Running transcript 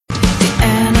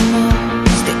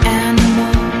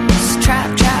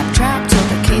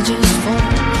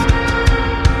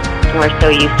we're so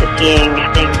used to seeing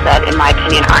things that, in my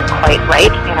opinion, aren't quite right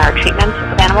in our treatment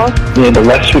of animals. Yeah, the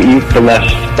less we eat, the less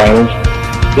violence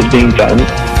is being done,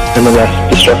 and the less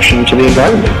destruction to the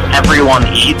environment. Everyone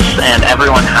eats, and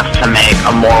everyone has to make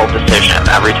a moral decision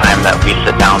every time that we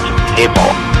sit down to the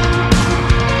table.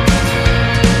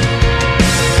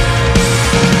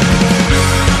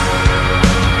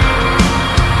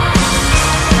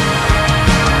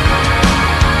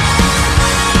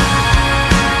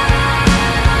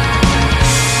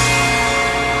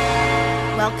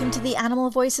 Welcome to the Animal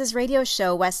Voices radio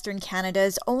show, Western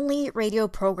Canada's only radio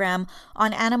program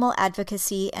on animal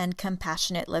advocacy and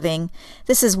compassionate living.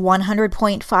 This is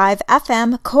 100.5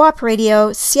 FM Co-op Radio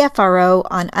CFRO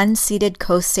on unceded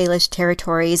Coast Salish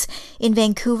territories in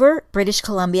Vancouver, British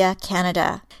Columbia,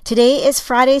 Canada. Today is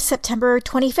Friday, September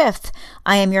 25th.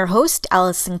 I am your host,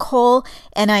 Allison Cole,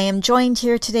 and I am joined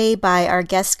here today by our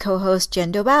guest co-host,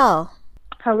 Jen Dobell.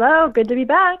 Hello, good to be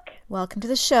back. Welcome to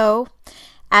the show.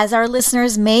 As our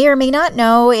listeners may or may not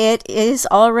know, it is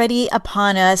already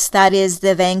upon us. That is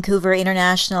the Vancouver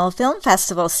International Film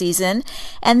Festival season.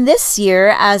 And this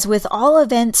year, as with all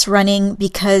events running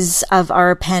because of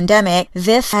our pandemic,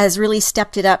 VIFF has really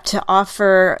stepped it up to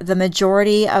offer the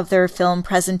majority of their film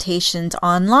presentations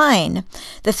online.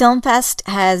 The Film Fest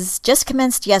has just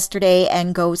commenced yesterday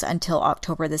and goes until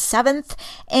October the 7th.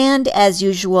 And as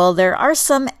usual, there are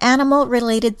some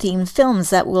animal-related themed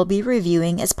films that we'll be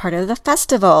reviewing as part of the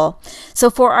festival. So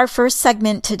for our first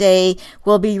segment today,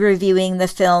 we'll be reviewing the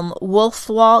film Wolf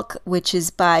Walk, which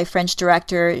is by French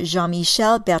director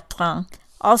Jean-Michel Bertrand.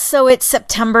 Also, it's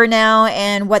September now,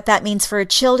 and what that means for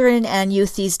children and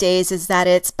youth these days is that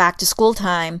it's back to school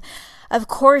time. Of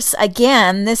course,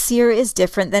 again, this year is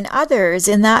different than others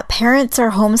in that parents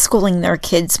are homeschooling their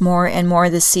kids more and more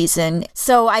this season.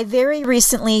 So I very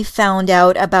recently found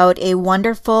out about a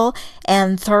wonderful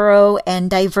and thorough and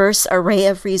diverse array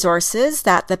of resources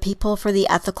that the People for the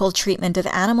Ethical Treatment of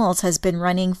Animals has been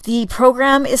running. The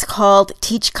program is called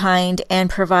Teach Kind and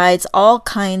provides all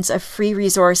kinds of free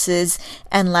resources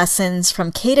and lessons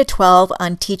from K to 12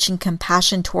 on teaching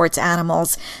compassion towards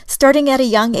animals, starting at a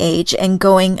young age and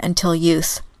going until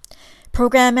youth.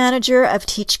 Program Manager of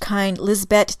Teach Kind,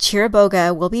 Lisbeth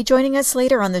Chiraboga, will be joining us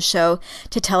later on the show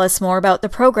to tell us more about the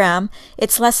program,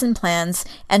 its lesson plans,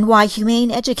 and why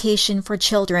humane education for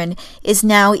children is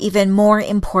now even more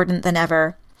important than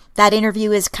ever. That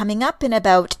interview is coming up in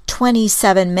about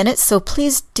 27 minutes, so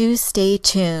please do stay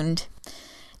tuned.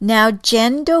 Now,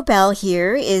 Jen Dobell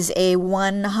here is a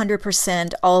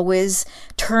 100% always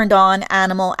turned on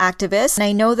animal activist. And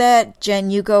I know that, Jen,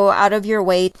 you go out of your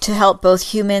way to help both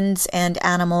humans and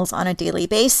animals on a daily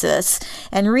basis.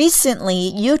 And recently,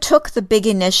 you took the big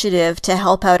initiative to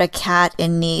help out a cat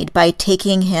in need by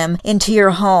taking him into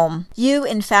your home. You,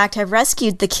 in fact, have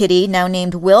rescued the kitty, now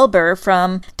named Wilbur,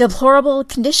 from deplorable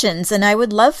conditions. And I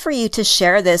would love for you to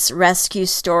share this rescue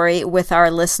story with our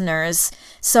listeners.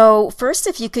 So first,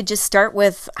 if you could just start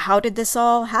with, how did this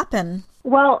all happen?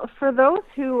 Well, for those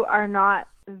who are not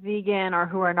vegan or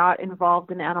who are not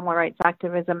involved in animal rights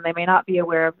activism, they may not be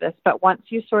aware of this, but once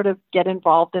you sort of get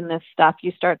involved in this stuff,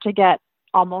 you start to get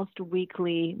almost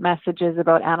weekly messages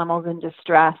about animals in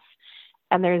distress.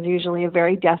 And there's usually a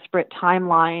very desperate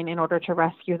timeline in order to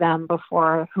rescue them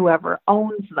before whoever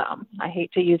owns them. I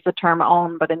hate to use the term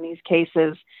own, but in these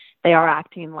cases, they are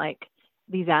acting like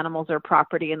these animals are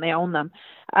property and they own them,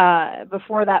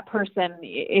 before that person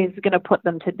is going to put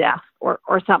them to death or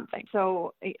something.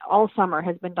 So all summer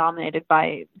has been dominated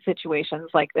by situations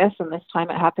like this, and this time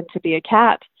it happened to be a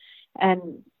cat.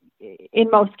 And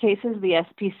in most cases, the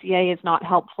SPCA is not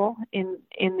helpful in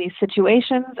these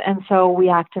situations, and so we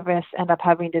activists end up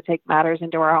having to take matters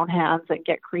into our own hands and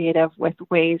get creative with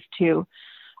ways to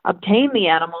obtain the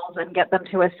animals and get them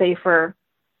to a safer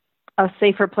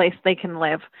place they can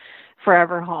live,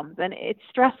 forever homes. And it's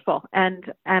stressful,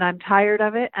 and I'm tired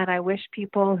of it, and I wish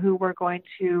people who were going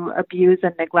to abuse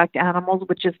and neglect animals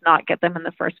would just not get them in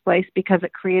the first place, because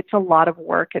it creates a lot of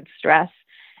work and stress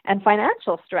and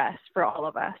financial stress for all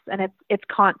of us, and it's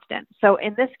constant. So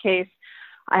in this case,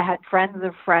 I had friends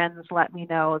of friends let me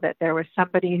know that there was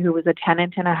somebody who was a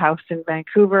tenant in a house in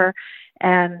Vancouver,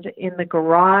 and in the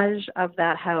garage of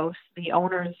that house, the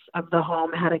owners of the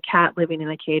home had a cat living in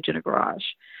a cage in a garage.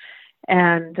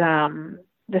 And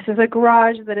this is a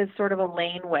garage that is sort of a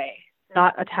laneway,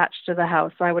 not attached to the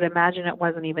house. So I would imagine it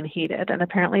wasn't even heated. And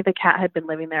apparently the cat had been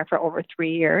living there for over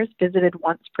 3 years, visited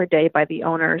once per day by the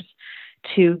owners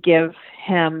to give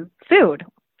him food.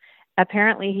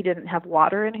 Apparently he didn't have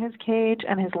water in his cage,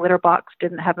 and his litter box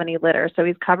didn't have any litter. So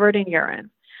he's covered in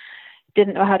urine.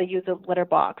 didn't know how to use a litter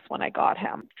box when I got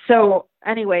him. So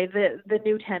anyway, the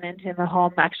new tenant in the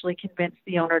home actually convinced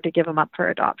the owner to give him up for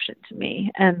adoption to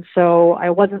me. And so I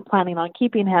wasn't planning on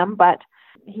keeping him, but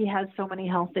he has so many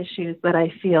health issues that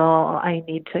I feel I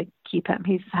need to keep him.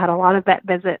 He's had a lot of vet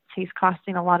visits. He's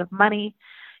costing a lot of money: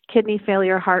 kidney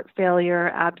failure, heart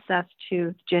failure, abscessed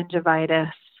tooth,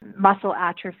 gingivitis, muscle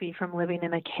atrophy from living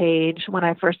in a cage. When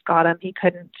I first got him, he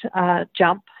couldn't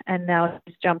jump, and now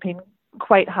he's jumping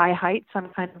quite high heights. I'm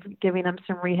kind of giving him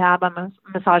some rehab. I'm a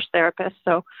massage therapist,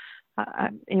 so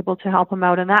I'm able to help him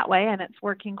out in that way, and it's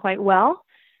working quite well.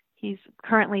 He's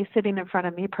currently sitting in front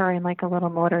of me, purring like a little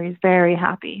motor. He's very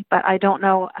happy, but I don't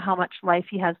know how much life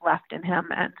he has left in him.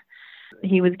 And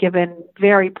he was given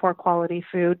very poor quality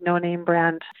food, no name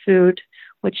brand food,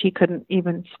 which he couldn't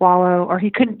even swallow, or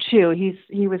he couldn't chew.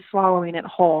 He was swallowing it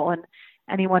whole. And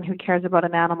anyone who cares about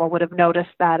an animal would have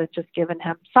noticed that. It's just given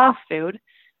him soft food.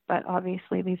 But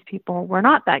obviously these people were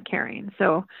not that caring.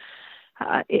 So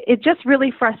it just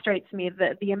really frustrates me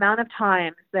that the amount of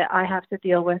times that I have to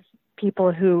deal with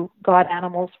people who got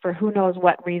animals for who knows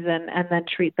what reason and then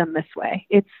treat them this way.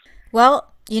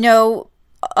 Well,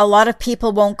 a lot of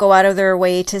people won't go out of their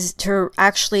way to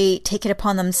actually take it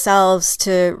upon themselves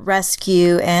to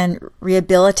rescue and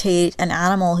rehabilitate an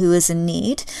animal who is in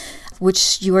need,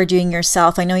 which you are doing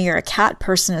yourself. I know you're a cat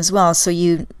person as well, so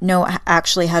you know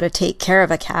actually how to take care of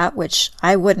a cat, which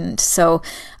I wouldn't. So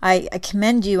I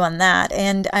commend you on that.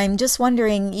 And I'm just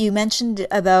wondering, you mentioned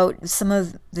about some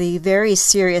of the very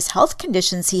serious health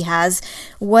conditions he has.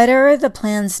 What are the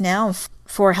plans now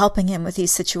for helping him with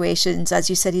these situations? As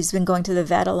you said, he's been going to the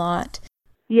vet a lot.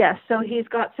 Yes, so he's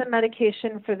got some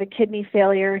medication for the kidney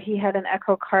failure. He had an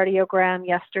echocardiogram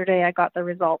yesterday. I got the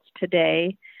results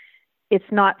today. It's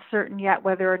not certain yet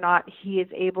whether or not he is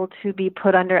able to be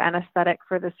put under anesthetic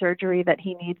for the surgery that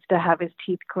he needs to have his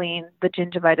teeth cleaned, the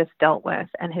gingivitis dealt with,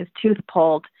 and his tooth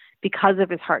pulled because of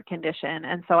his heart condition.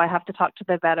 And so I have to talk to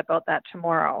the vet about that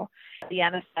tomorrow. The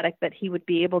anesthetic that he would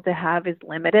be able to have is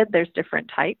limited. There's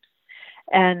different types.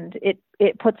 And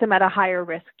it puts him at a higher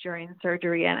risk during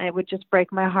surgery. And it would just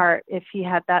break my heart if he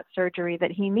had that surgery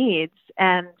that he needs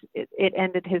and it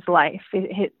ended his life,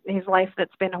 his life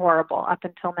that's been horrible up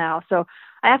until now. So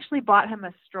I actually bought him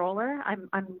a stroller. I'm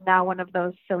now one of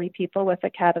those silly people with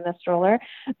a cat in a stroller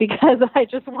because I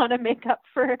just want to make up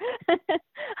for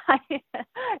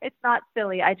it's not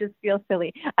silly. I just feel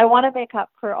silly. I want to make up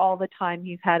for all the time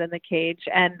he's had in the cage.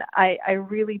 And I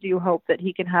really do hope that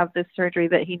he can have this surgery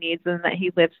that he needs and that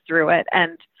he lives through it.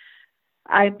 And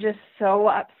I'm just so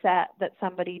upset that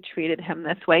somebody treated him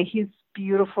this way. He's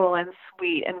beautiful and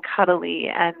sweet and cuddly,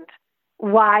 and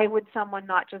why would someone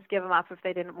not just give him up if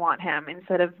they didn't want him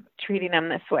instead of treating him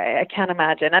this way? I can't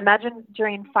imagine. Imagine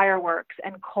during fireworks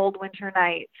and cold winter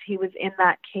nights, he was in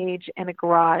that cage in a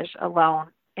garage alone,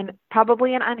 in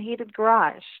probably an unheated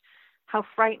garage. How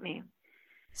frightening.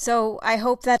 So I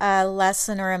hope that a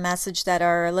lesson or a message that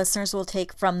our listeners will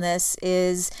take from this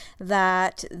is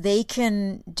that they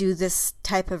can do this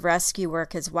type of rescue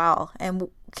work as well. And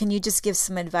can you just give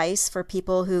some advice for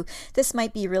people who this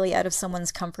might be really out of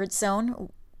someone's comfort zone?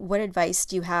 What advice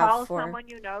do you have Call for someone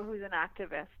you know who's an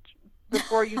activist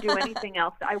before you do anything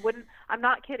else? I'm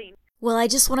not kidding. Well, I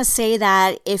just want to say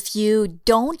that if you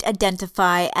don't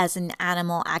identify as an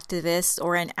animal activist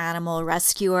or an animal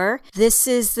rescuer, this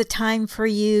is the time for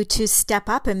you to step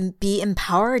up and be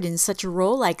empowered in such a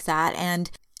role like that.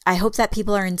 And I hope that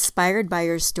people are inspired by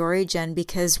your story, Jen,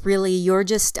 because really you're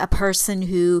just a person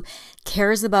who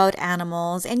cares about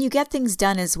animals and you get things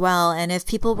done as well. And if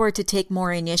people were to take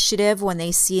more initiative when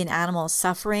they see an animal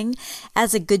suffering,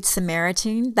 as a good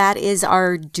Samaritan, that is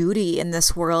our duty in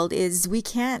this world, is we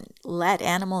can't let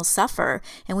animals suffer,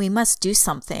 and we must do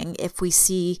something if we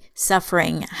see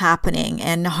suffering happening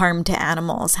and harm to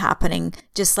animals happening,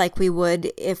 just like we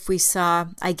would if we saw,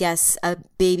 I guess, a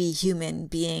baby human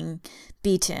being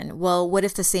beaten. Well, what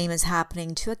if the same is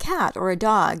happening to a cat or a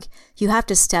dog? You have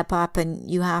to step up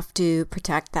and you have to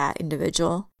protect that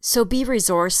individual. So be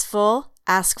resourceful,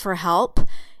 ask for help,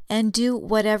 and do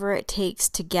whatever it takes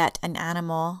to get an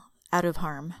animal out of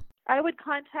harm. I would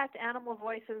contact Animal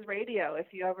Voices Radio if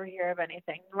you ever hear of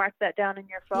anything. Mark that down in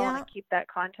your phone and keep that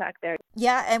contact there.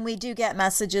 Yeah, and we do get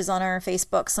messages on our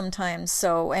Facebook sometimes,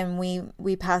 and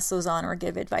we pass those on or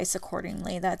give advice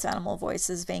accordingly. That's Animal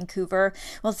Voices Vancouver.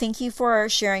 Well, thank you for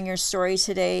sharing your story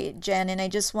today, Jen, and I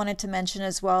just wanted to mention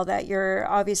as well that you're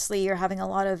having a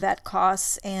lot of vet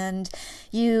costs, and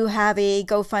you have a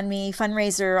GoFundMe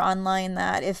fundraiser online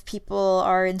that if people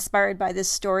are inspired by this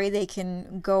story, they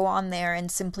can go on there and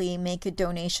simply make a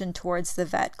donation towards the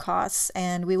vet costs.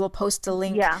 And we will post a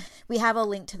link. Yeah. We have a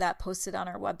link to that posted on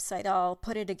our website. I'll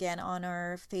put it again on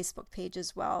our Facebook page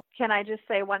as well. Can I just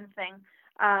say one thing?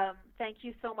 Thank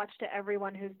you so much to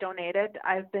everyone who's donated.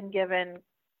 I've been given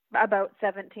about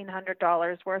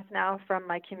 $1,700 worth now from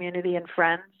my community and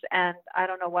friends, and I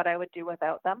don't know what I would do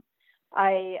without them.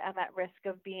 I am at risk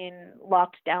of being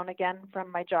locked down again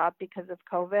from my job because of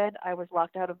COVID. I was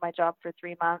locked out of my job for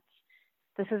 3 months.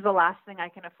 This is the last thing I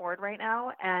can afford right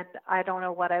now, and I don't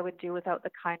know what I would do without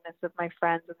the kindness of my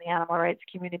friends in the animal rights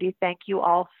community. Thank you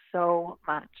all so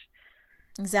much.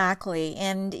 Exactly.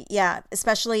 And yeah,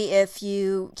 especially if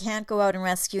you can't go out and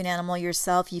rescue an animal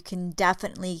yourself, you can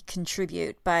definitely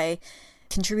contribute by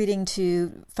contributing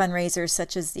to fundraisers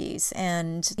such as these.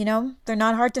 And, you know, they're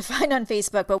not hard to find on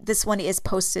Facebook, but this one is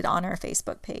posted on our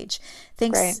Facebook page.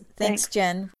 Thanks. Great. Thanks,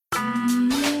 Jen.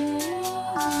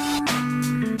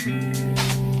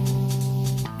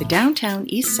 The Downtown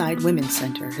Eastside Women's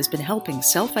Center has been helping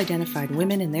self-identified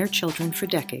women and their children for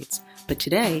decades, but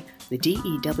today, the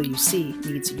DEWC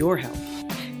needs your help.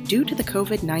 Due to the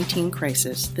COVID-19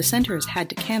 crisis, the center has had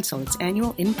to cancel its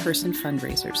annual in-person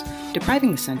fundraisers,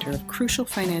 depriving the center of crucial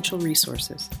financial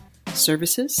resources.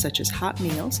 Services such as hot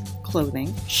meals,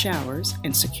 clothing, showers,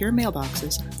 and secure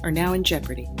mailboxes are now in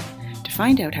jeopardy. To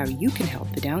find out how you can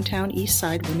help the Downtown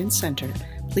Eastside Women's Center,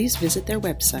 please visit their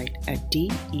website at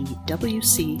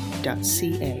dewc.ca.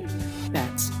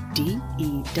 That's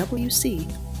dewc.ca.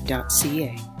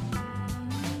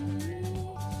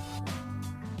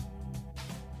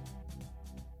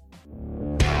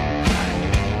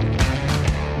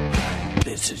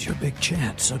 This is your big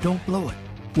chance, so don't blow it.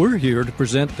 We're here to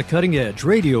present the cutting-edge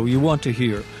radio you want to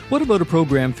hear. What about a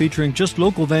program featuring just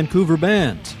local Vancouver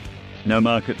bands? No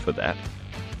market for that.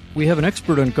 We have an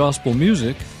expert on gospel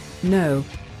music. No.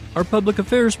 Our public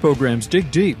affairs programs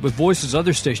dig deep with voices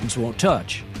other stations won't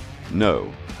touch.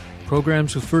 No.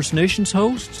 Programs with First Nations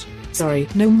hosts? Sorry,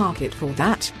 no market for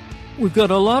that. We've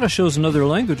got a lot of shows in other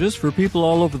languages for people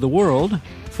all over the world.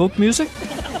 Folk music?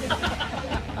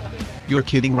 You're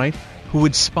kidding, right? Who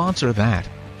would sponsor that?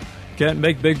 Can't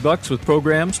make big bucks with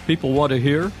programs people want to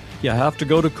hear? You have to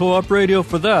go to Co-op Radio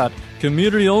for that.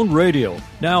 Community-owned radio.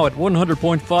 Now at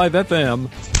 100.5 FM.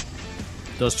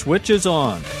 The switch is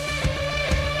on.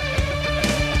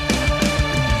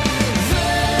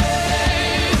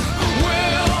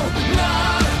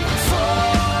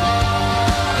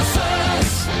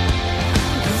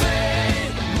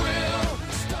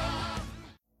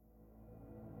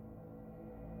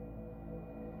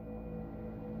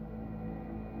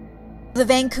 The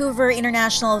Vancouver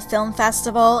International Film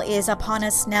Festival is upon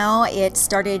us now. It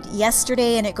started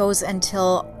yesterday and it goes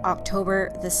until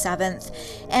October the 7th.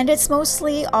 And it's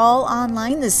mostly all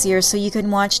online this year, so you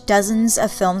can watch dozens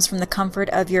of films from the comfort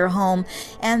of your home.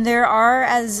 And there are,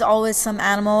 as always, some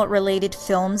animal-related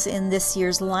films in this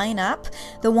year's lineup.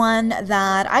 The one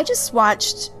that I just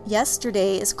watched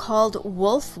yesterday is called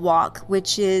Wolf Walk,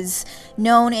 which is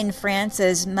known in France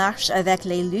as Marche avec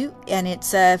les loups, and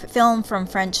it's a film from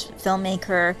French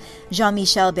filmmaker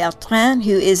Jean-Michel Bertrand,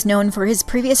 who is known for his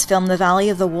previous film, The Valley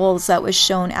of the Wolves, that was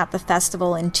shown at the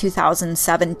festival in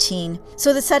 2017.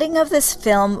 So the setting of this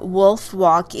film, Wolf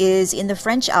Walk, is in the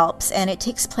French Alps, and it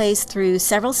takes place through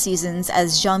several seasons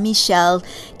as Jean-Michel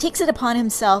takes it upon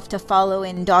himself to follow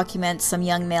and document some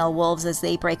young male wolves as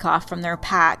they break off from their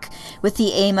pack, with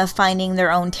the aim of finding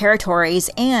their own territories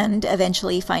and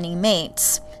eventually finding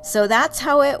mates. So that's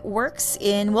how it works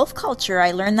in wolf culture.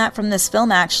 I learned that from this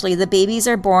film, actually. The babies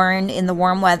are born in the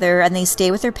warm weather and they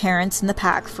stay with their parents in the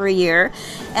pack for a year,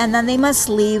 and then they must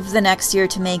leave the next year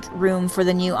to make room for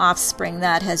the new offspring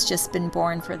that has just been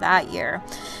born for that year.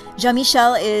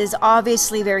 Jean-Michel is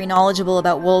obviously very knowledgeable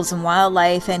about wolves and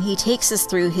wildlife, and he takes us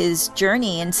through his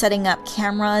journey in setting up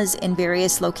cameras in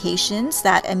various locations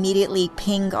that immediately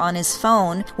ping on his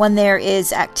phone when there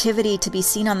is activity to be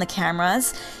seen on the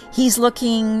cameras. He's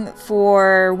looking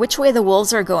for which way the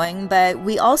wolves are going, but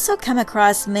we also come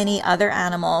across many other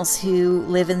animals who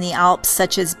live in the Alps,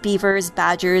 such as beavers,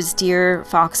 badgers, deer,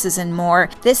 foxes, and more.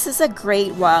 This is a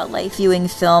great wildlife viewing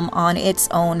film on its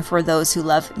own for those who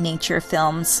love nature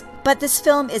films. But this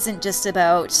film isn't just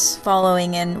about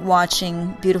following and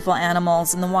watching beautiful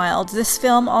animals in the wild. This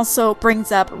film also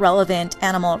brings up relevant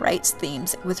animal rights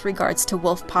themes with regards to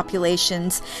wolf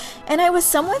populations. And I was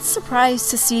somewhat surprised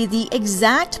to see the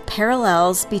exact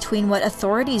parallels between what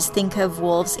authorities think of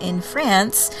wolves in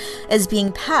France as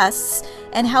being pests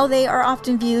and how they are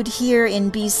often viewed here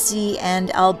in BC and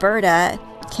Alberta.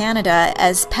 Canada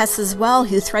as pests as well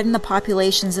who threaten the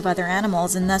populations of other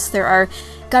animals, and thus there are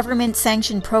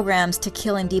government-sanctioned programs to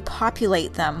kill and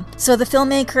depopulate them. So the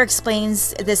filmmaker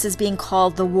explains this as being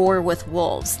called the war with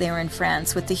wolves. They were in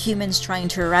France, with the humans trying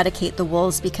to eradicate the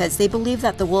wolves because they believe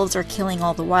that the wolves are killing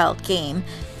all the wild game,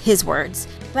 his words.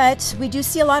 But we do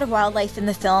see a lot of wildlife in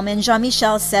the film, and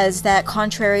Jean-Michel says that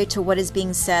contrary to what is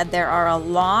being said, there are a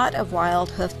lot of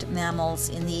wild-hoofed mammals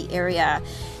in the area.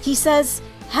 He says,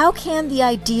 how can the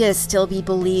idea still be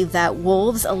believed that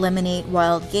wolves eliminate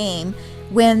wild game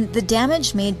when the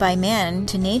damage made by man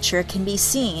to nature can be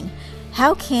seen?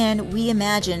 How can we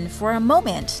imagine for a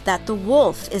moment that the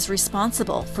wolf is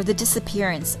responsible for the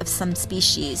disappearance of some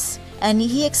species? And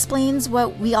he explains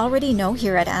what we already know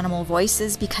here at Animal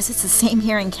Voices, because it's the same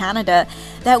here in Canada,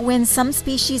 that when some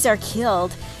species are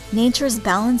killed, nature's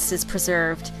balance is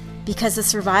preserved because the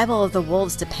survival of the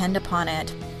wolves depend upon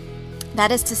it.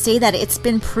 That is to say that it's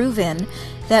been proven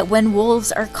that when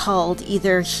wolves are culled,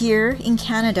 either here in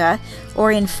Canada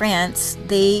or in France,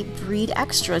 they breed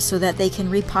extra so that they can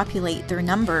repopulate their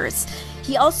numbers.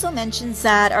 He also mentions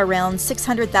that around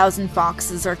 600,000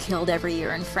 foxes are killed every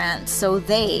year in France, so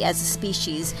they, as a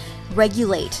species,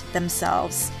 regulate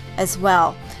themselves as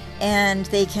well, and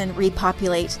they can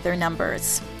repopulate their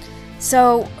numbers.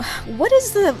 So, what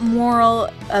is the moral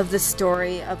of the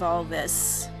story of all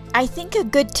this? I think a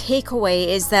good takeaway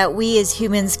is that we as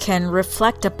humans can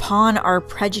reflect upon our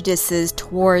prejudices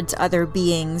towards other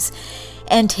beings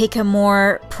and take a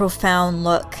more profound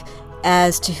look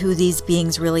as to who these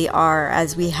beings really are,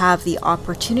 as we have the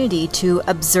opportunity to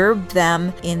observe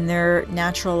them in their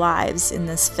natural lives in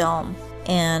this film.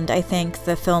 And I thank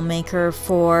the filmmaker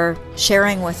for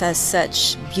sharing with us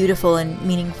such beautiful and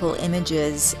meaningful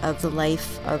images of the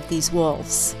life of these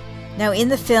wolves. Now, in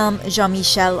the film,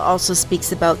 Jean-Michel also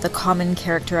speaks about the common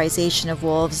characterization of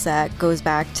wolves that goes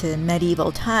back to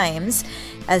medieval times,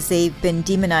 as they've been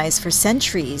demonized for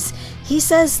centuries. He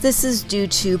says this is due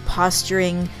to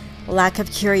posturing, lack of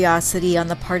curiosity on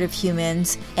the part of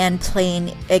humans, and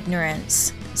plain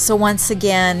ignorance. So once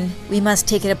again, we must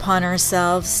take it upon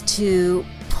ourselves to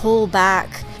pull back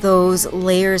those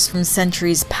layers from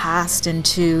centuries past and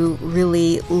to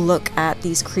really look at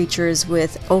these creatures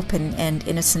with open and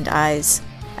innocent eyes.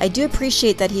 I do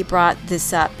appreciate that he brought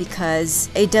this up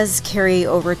because it does carry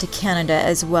over to Canada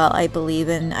as well, I believe,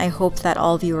 and I hope that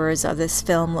all viewers of this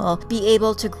film will be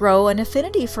able to grow an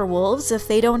affinity for wolves if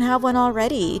they don't have one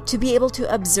already, to be able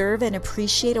to observe and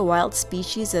appreciate a wild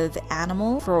species of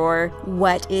animal for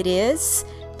what it is.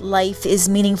 Life is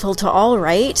meaningful to all,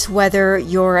 right? Whether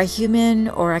you're a human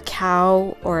or a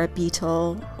cow or a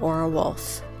beetle or a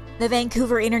wolf. The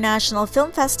Vancouver International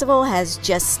Film Festival has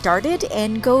just started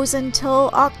and goes until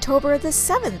October the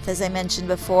 7th, as I mentioned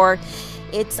before.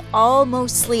 It's all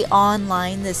mostly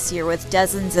online this year, with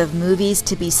dozens of movies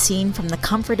to be seen from the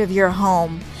comfort of your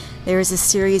home. There is a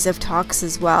series of talks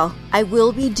as well. I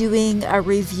will be doing a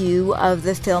review of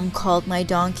the film called My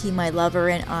Donkey, My Lover,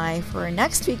 and I for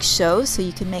next week's show, so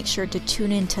you can make sure to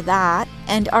tune into that.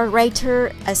 And our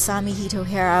writer, Asami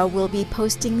Hitohara, will be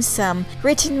posting some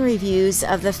written reviews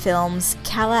of the films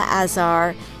Kala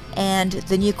Azar and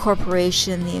The New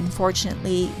Corporation, the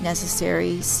Unfortunately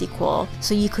Necessary sequel.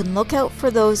 So you can look out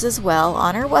for those as well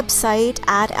on our website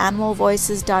at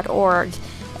animalvoices.org.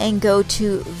 and go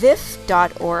to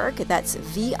viff.org, that's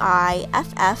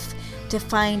VIFF, to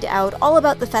find out all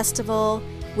about the festival,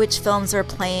 which films are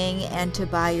playing, and to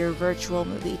buy your virtual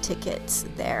movie tickets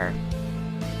there.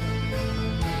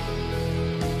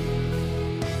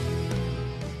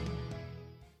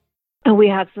 And we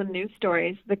have some news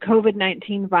stories. The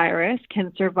COVID-19 virus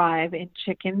can survive in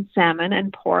chicken, salmon,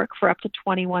 and pork for up to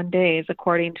 21 days,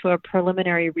 according to a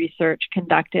preliminary research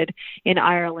conducted in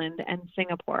Ireland and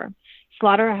Singapore.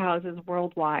 Slaughterhouses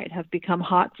worldwide have become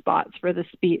hotspots for the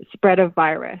spread of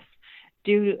virus,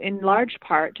 due in large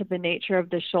part to the nature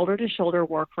of the shoulder-to-shoulder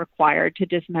work required to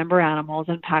dismember animals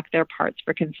and pack their parts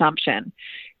for consumption.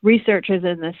 Researchers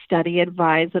in this study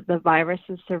advise that the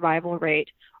virus's survival rate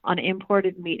on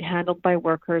imported meat handled by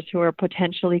workers who are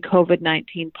potentially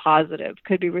COVID-19 positive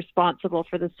could be responsible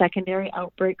for the secondary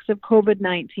outbreaks of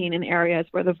COVID-19 in areas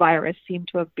where the virus seemed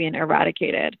to have been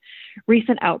eradicated.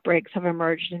 Recent outbreaks have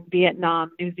emerged in Vietnam,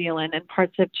 New Zealand, and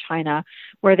parts of China,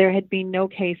 where there had been no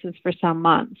cases for some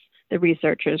months, the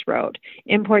researchers wrote.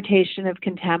 Importation of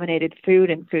contaminated food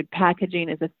and food packaging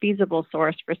is a feasible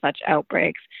source for such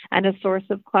outbreaks and a source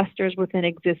of clusters within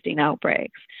existing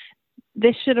outbreaks.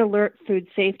 This should alert food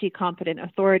safety competent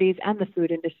authorities and the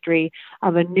food industry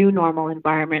of a new normal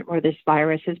environment where this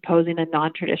virus is posing a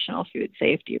non-traditional food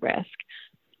safety risk.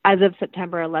 As of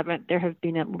September 11th, there have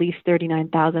been at least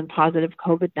 39,000 positive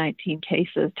COVID-19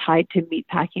 cases tied to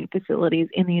meatpacking facilities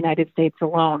in the United States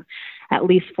alone. At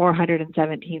least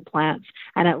 417 plants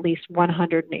and at least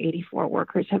 184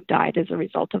 workers have died as a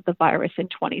result of the virus in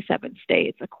 27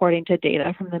 states, according to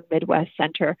data from the Midwest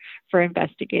Center for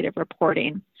Investigative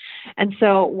Reporting. And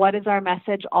so what is our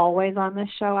message always on this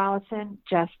show, Allison?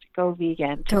 Just go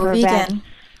vegan. Go vegan.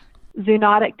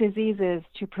 Zoonotic diseases,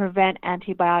 to prevent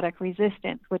antibiotic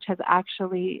resistance, which has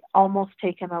actually almost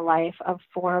taken the life of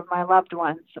 4 of my loved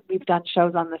ones. We've done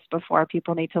shows on this before.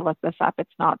 People need to look this up.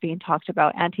 It's not being talked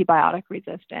about. Antibiotic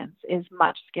resistance is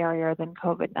much scarier than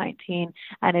COVID-19,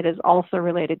 and it is also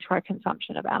related to our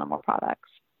consumption of animal products.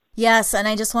 Yes, and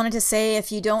I just wanted to say,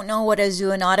 if you don't know what a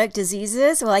zoonotic disease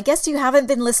is, well, I guess you haven't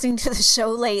been listening to the show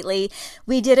lately.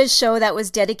 We did a show that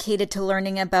was dedicated to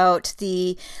learning about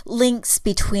the links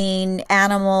between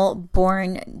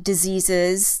animal-borne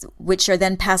diseases, which are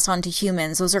then passed on to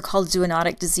humans. Those are called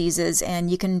zoonotic diseases,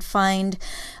 and you can find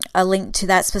a link to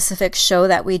that specific show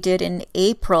that we did in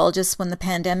April, just when the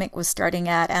pandemic was starting,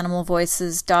 at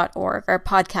animalvoices.org. Our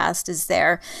podcast is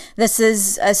there. This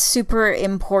is a super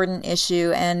important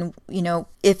issue, and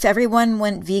if everyone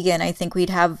went vegan, I think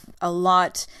we'd have a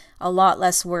lot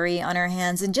less worry on our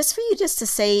hands. And just for you just to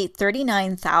say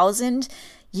 39,000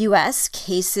 U.S.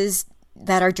 cases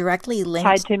that are directly linked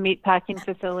tied to meatpacking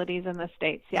facilities in the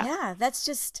States. Yeah, that's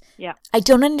just... Yeah. I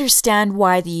don't understand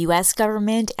why the U.S.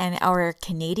 government and our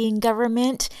Canadian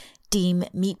government deem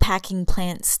meatpacking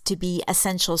plants to be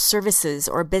essential services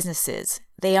or businesses.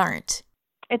 They aren't.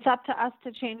 It's up to us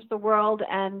to change the world,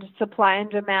 and supply and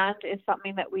demand is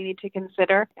something that we need to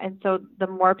consider. And so the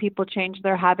more people change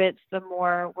their habits, the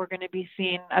more we're going to be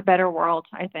seeing a better world,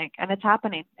 I think. And it's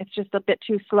happening. It's just a bit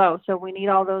too slow. So we need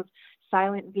all those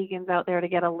silent vegans out there to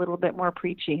get a little bit more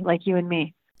preachy, like you and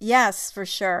me. Yes, for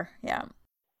sure. Yeah.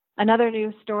 Another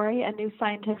news story, a new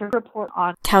scientific report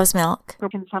on cow's milk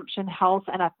consumption, health,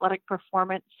 and athletic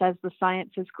performance says the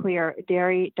science is clear.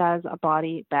 Dairy does a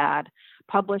body bad.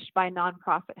 Published by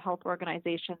nonprofit health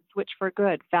organization Switch for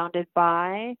Good, founded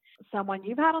by someone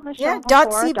you've had on the show before.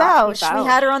 Dotsie Bausch. We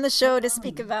had her on the show to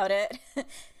speak about it.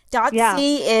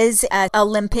 Dotsie is an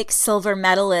Olympic silver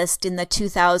medalist in the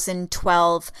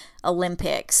 2012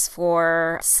 Olympics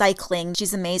for cycling.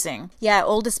 She's amazing. Yeah,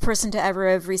 oldest person to ever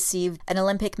have received an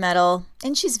Olympic medal,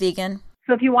 and she's vegan.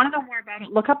 So if you want to know more about it,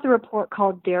 look up the report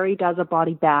called Dairy Does a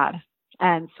Body Bad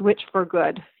and Switch for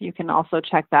Good. You can also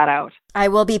check that out. I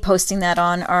will be posting that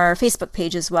on our Facebook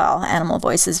page as well, Animal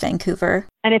Voices Vancouver.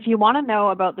 And if you want to know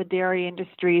about the dairy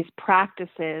industry's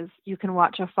practices, you can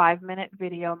watch a 5-minute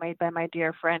video made by my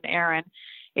dear friend Erin.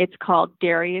 It's called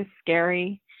Dairy is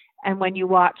Scary. And when you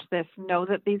watch this, know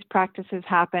that these practices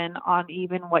happen on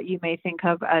even what you may think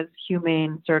of as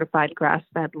humane, certified,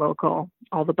 grass-fed, local,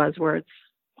 all the buzzwords,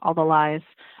 all the lies,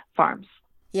 farms.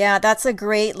 Yeah, that's a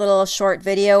great little short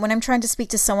video. When I'm trying to speak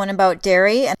to someone about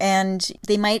dairy, and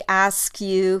they might ask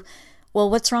you, well,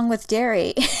 what's wrong with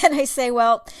dairy? And I say,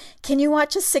 well, can you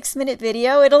watch a 6-minute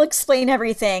video? It'll explain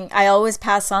everything. I always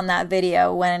pass on that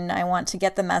video when I want to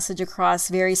get the message across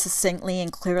very succinctly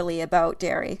and clearly about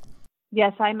dairy.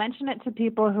 Yes, I mention it to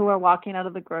people who are walking out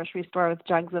of the grocery store with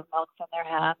jugs of milk in their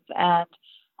hands, and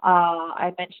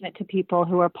I mention it to people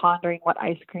who are pondering what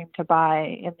ice cream to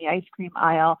buy in the ice cream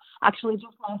aisle. Actually,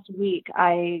 just last week,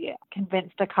 I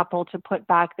convinced a couple to put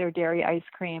back their dairy ice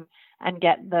cream and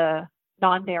get the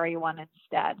non-dairy one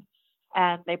instead.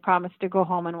 And they promised to go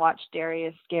home and watch Dairy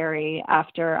is Scary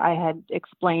after I had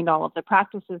explained all of the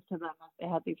practices to them. They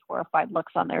had these horrified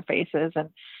looks on their faces.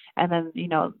 And then,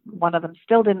 one of them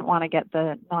still didn't want to get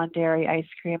the non-dairy ice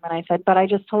cream. And I said, but I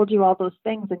just told you all those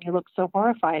things and you look so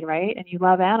horrified, right? And you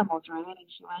love animals, right? And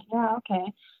she went, yeah,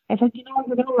 okay. I said, you're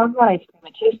going to love that ice cream.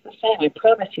 It tastes the same. I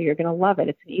promise you, you're going to love it.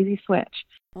 It's an easy switch.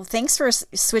 Well, thanks for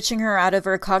switching her out of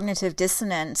her cognitive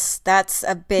dissonance. That's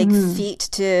a big feat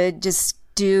to just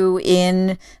do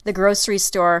in the grocery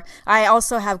store. I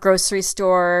also have grocery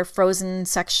store frozen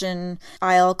section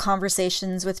aisle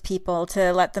conversations with people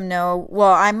to let them know.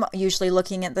 Well, I'm usually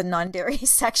looking at the non-dairy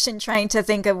section, trying to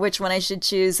think of which one I should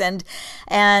choose. And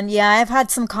yeah, I've had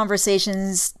some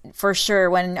conversations for sure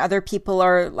when other people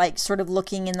are like sort of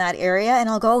looking in that area, and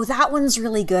I'll go, oh, that one's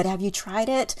really good. Have you tried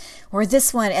it? Or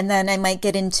this one? And then I might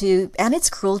get into, and it's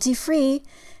cruelty free.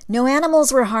 No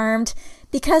animals were harmed.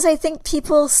 Because I think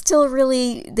people still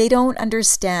they don't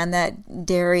understand that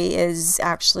dairy is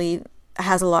actually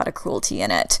has a lot of cruelty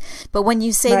in it. But when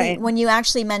you say, when you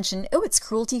actually mention, oh, it's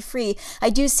cruelty free, I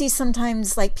do see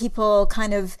sometimes like people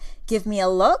kind of give me a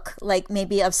look, like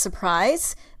maybe of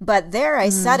surprise, but there I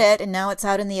said it, and now it's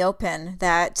out in the open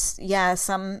that, yeah,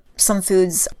 some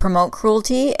foods promote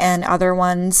cruelty and other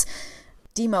ones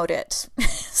demote it.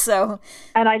 So,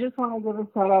 and I just want to give a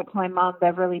shout out to my mom,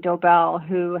 Beverly Dobell,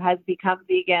 who has become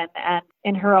vegan, and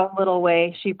in her own little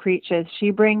way, she preaches.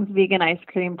 She brings vegan ice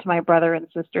cream to my brother and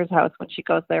sister's house when she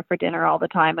goes there for dinner all the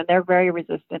time, and they're very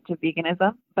resistant to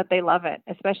veganism, but they love it,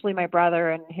 especially my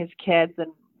brother and his kids,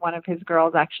 and one of his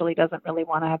girls actually doesn't really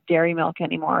want to have dairy milk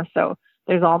anymore, so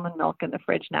there's almond milk in the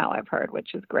fridge now, I've heard,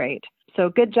 which is great. So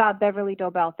good job, Beverly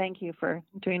Dobell. Thank you for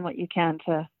doing what you can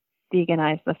to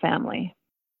veganize the family.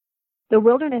 The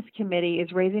Wilderness Committee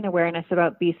is raising awareness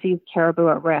about BC's caribou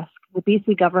at risk. The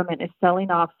BC government is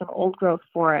selling off some old-growth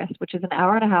forest, which is an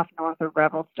hour and a half north of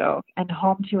Revelstoke, and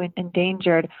home to an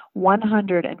endangered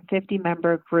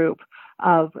 150-member group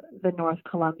of the North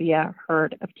Columbia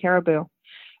herd of caribou.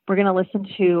 We're going to listen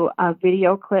to a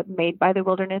video clip made by the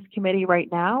Wilderness Committee right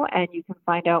now, and you can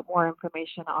find out more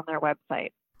information on their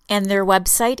website. And their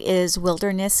website is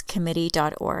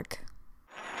wildernesscommittee.org.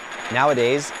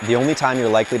 Nowadays, the only time you're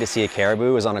likely to see a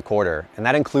caribou is on a quarter, and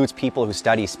that includes people who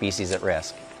study species at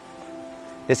risk.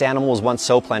 This animal was once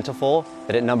so plentiful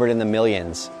that it numbered in the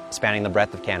millions, spanning the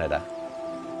breadth of Canada.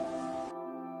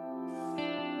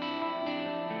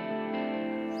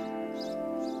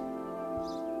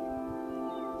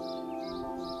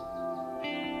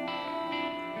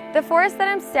 The forest that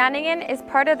I'm standing in is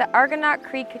part of the Argonaut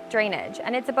Creek drainage,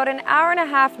 and it's about an hour and a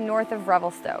half north of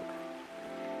Revelstoke.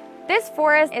 This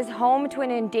forest is home to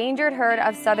an endangered herd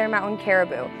of southern mountain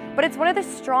caribou, but it's one of the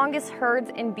strongest herds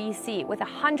in BC with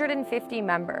 150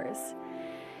 members.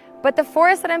 But the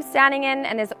forest that I'm standing in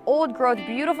and this old-growth,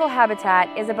 beautiful habitat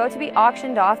is about to be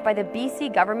auctioned off by the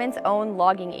BC government's own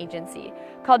logging agency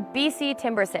called BC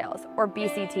Timber Sales, or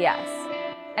BCTS.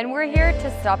 And we're here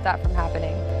to stop that from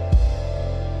happening.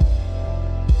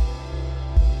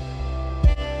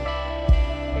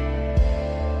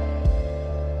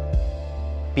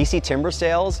 BC Timber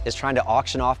Sales is trying to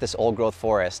auction off this old-growth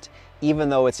forest, even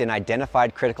though it's in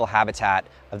identified critical habitat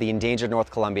of the endangered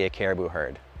North Columbia caribou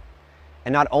herd.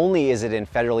 And not only is it in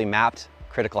federally mapped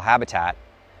critical habitat,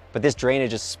 but this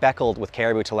drainage is speckled with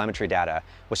caribou telemetry data,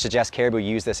 which suggests caribou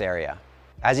use this area.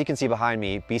 As you can see behind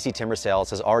me, BC Timber Sales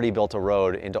has already built a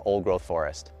road into old-growth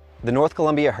forest. The North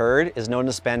Columbia herd is known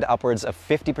to spend upwards of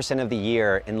 50% of the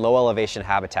year in low-elevation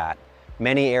habitat,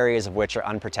 many areas of which are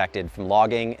unprotected from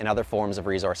logging and other forms of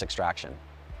resource extraction.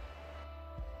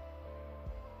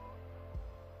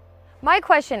 My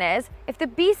question is, if the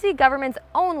BC government's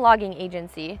own logging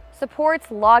agency supports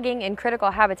logging in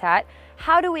critical habitat,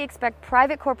 how do we expect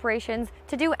private corporations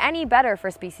to do any better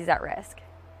for species at risk?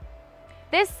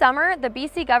 This summer, the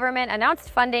BC government announced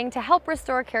funding to help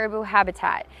restore caribou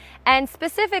habitat. And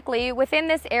specifically, within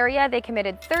this area, they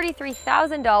committed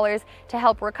 $33,000 to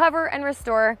help recover and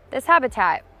restore this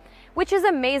habitat, which is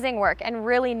amazing work and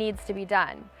really needs to be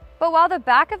done. But while the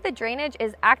back of the drainage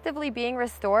is actively being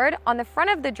restored, on the front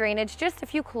of the drainage, just a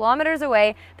few kilometers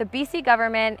away, the BC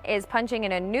government is punching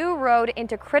in a new road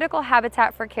into critical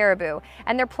habitat for caribou,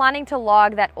 and they're planning to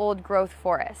log that old-growth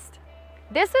forest.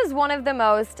 This is one of the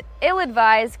most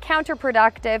ill-advised,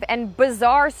 counterproductive, and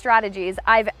bizarre strategies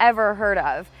I've ever heard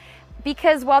of.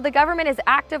 Because while the government is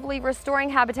actively restoring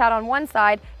habitat on one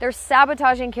side, they're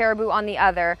sabotaging caribou on the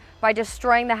other by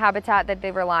destroying the habitat that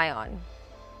they rely on.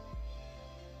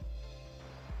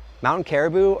 Mountain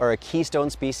caribou are a keystone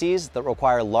species that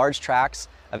require large tracts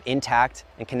of intact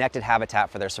and connected habitat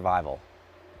for their survival.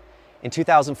 In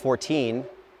 2014,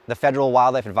 the Federal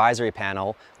Wildlife Advisory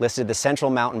Panel listed the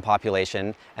central mountain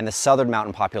population and the southern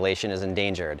mountain population as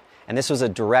endangered, and this was a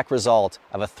direct result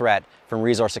of a threat from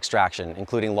resource extraction,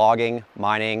 including logging,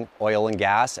 mining, oil and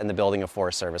gas, and the building of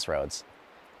Forest Service roads.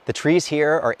 The trees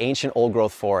here are ancient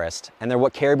old-growth forest, and they're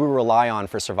what caribou rely on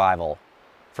for survival,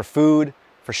 for food,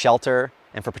 for shelter,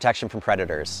 and for protection from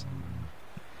predators.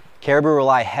 Caribou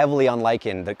rely heavily on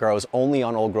lichen that grows only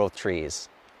on old-growth trees.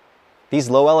 These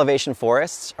low-elevation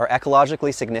forests are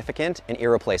ecologically significant and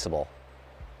irreplaceable.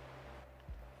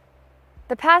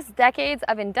 The past decades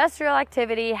of industrial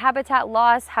activity, habitat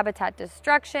loss, habitat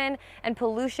destruction, and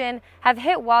pollution have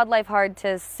hit wildlife hard,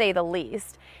 to say the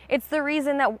least. It's the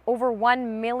reason that over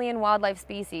 1 million wildlife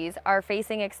species are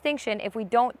facing extinction if we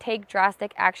don't take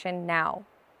drastic action now.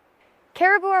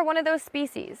 Caribou are one of those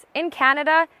species. In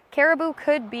Canada, caribou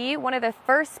could be one of the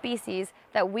first species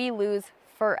that we lose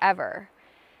forever.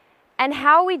 And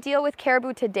how we deal with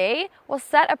caribou today will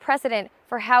set a precedent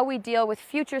for how we deal with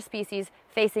future species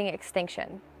facing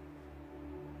extinction.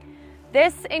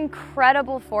 This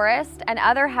incredible forest and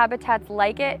other habitats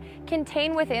like it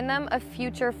contain within them a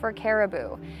future for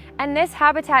caribou. And this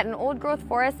habitat in old-growth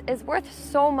forests is worth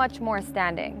so much more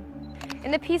standing.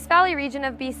 In the Peace Valley region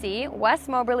of BC, West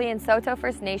Moberly and Saulteaux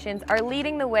First Nations are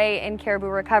leading the way in caribou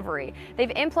recovery.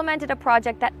 They've implemented a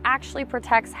project that actually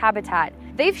protects habitat.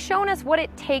 They've shown us what it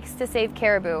takes to save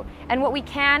caribou and what we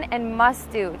can and must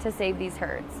do to save these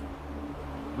herds.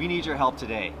 We need your help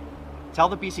today. Tell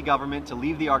the BC government to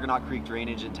leave the Argonaut Creek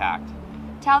drainage intact.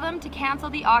 Tell them to cancel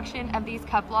the auction of these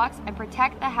cut blocks and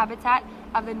protect the habitat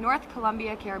of the North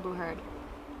Columbia caribou herd.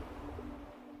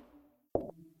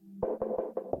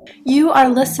 You are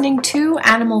listening to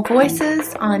Animal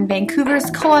Voices on Vancouver's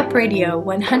Co-op Radio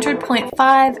 100.5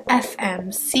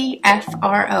 FM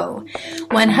CFRO,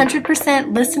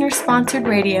 100% listener-sponsored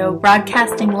radio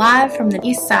broadcasting live from the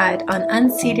east side on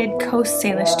unceded Coast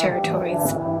Salish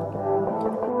territories.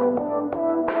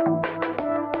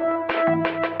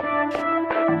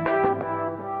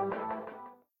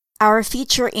 Our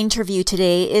feature interview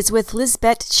today is with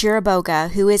Lisbeth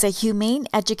Chiriboga, who is a humane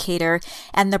educator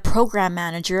and the program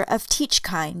manager of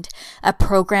TeachKind, a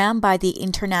program by the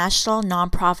international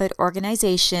nonprofit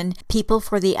organization People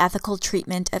for the Ethical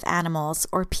Treatment of Animals,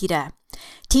 or PETA.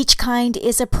 TeachKind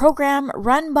is a program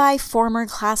run by former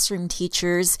classroom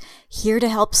teachers here to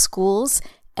help schools,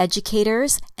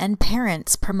 educators, and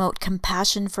parents promote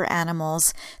compassion for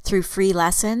animals through free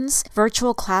lessons,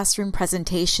 virtual classroom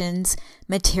presentations,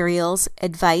 materials,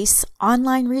 advice,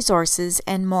 online resources,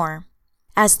 and more.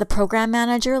 As the program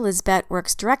manager, Lisbeth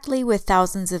works directly with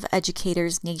thousands of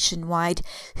educators nationwide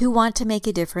who want to make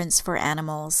a difference for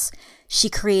animals. She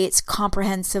creates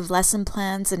comprehensive lesson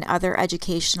plans and other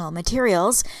educational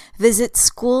materials, visits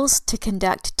schools to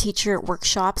conduct teacher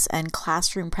workshops and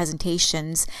classroom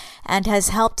presentations, and has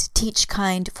helped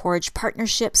TeachKind forge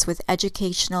partnerships with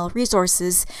educational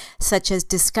resources such as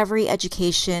Discovery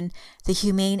Education, the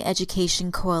Humane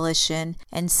Education Coalition,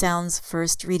 and Sounds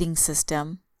First Reading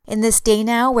System. In this day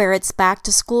now where it's back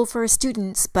to school for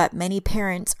students, but many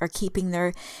parents are keeping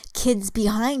their kids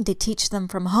behind to teach them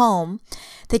from home,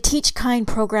 the TeachKind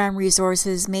program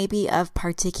resources may be of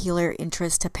particular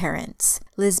interest to parents.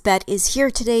 Lisbeth is here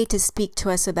today to speak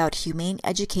to us about humane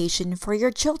education for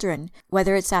your children,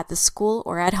 whether it's at the school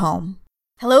or at home.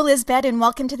 Hello, Lisbeth, and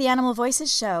welcome to the Animal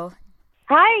Voices show.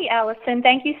 Hi, Allison.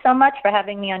 Thank you so much for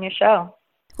having me on your show.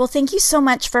 Well, thank you so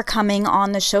much for coming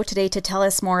on the show today to tell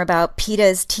us more about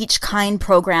PETA's TeachKind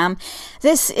program.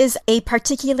 This is a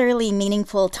particularly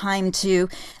meaningful time to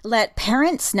let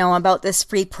parents know about this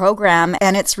free program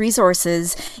and its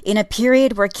resources in a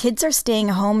period where kids are staying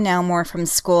home now more from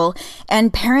school,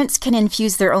 and parents can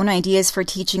infuse their own ideas for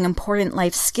teaching important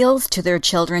life skills to their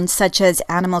children, such as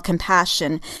animal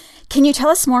compassion. Can you tell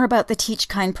us more about the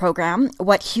TeachKind program,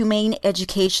 what humane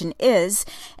education is,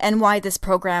 and why this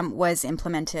program was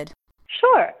implemented?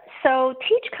 Sure. So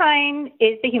TeachKind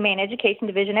is the Humane Education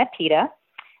Division at PETA.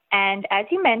 And as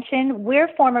you mentioned,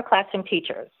 we're former classroom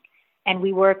teachers. And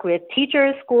we work with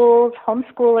teachers, schools,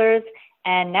 homeschoolers,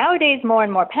 and nowadays more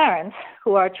and more parents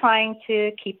who are trying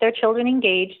to keep their children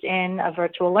engaged in a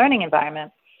virtual learning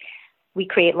environment. We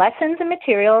create lessons and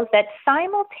materials that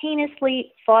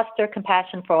simultaneously foster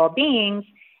compassion for all beings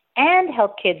and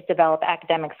help kids develop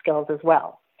academic skills as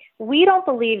well. We don't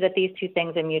believe that these two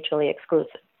things are mutually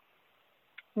exclusive.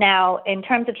 Now, in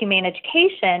terms of humane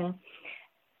education,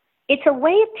 it's a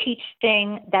way of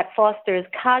teaching that fosters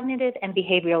cognitive and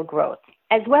behavioral growth,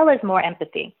 as well as more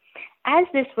empathy, as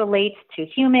this relates to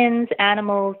humans,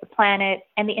 animals, the planet,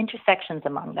 and the intersections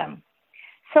among them.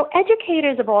 So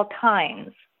educators of all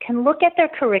kinds can look at their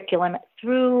curriculum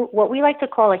through what we like to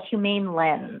call a humane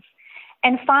lens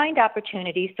and find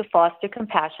opportunities to foster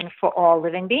compassion for all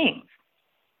living beings.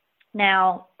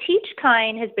 Now,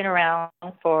 TeachKind has been around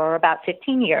for about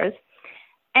 15 years,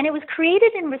 and it was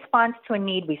created in response to a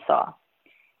need we saw.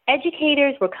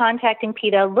 Educators were contacting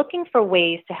PETA looking for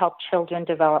ways to help children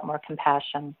develop more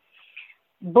compassion.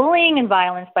 Bullying and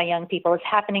violence by young people is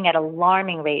happening at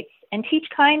alarming rates, and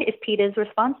TeachKind is PETA's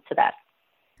response to that.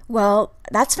 Well,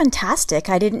 that's fantastic.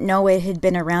 I didn't know it had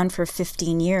been around for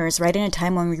 15 years, right in a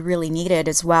time when we really need it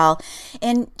as well.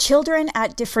 And children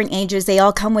at different ages, they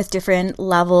all come with different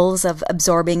levels of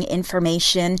absorbing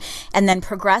information and then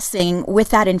progressing with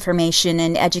that information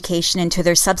and education into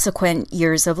their subsequent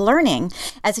years of learning.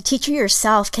 As a teacher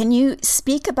yourself, can you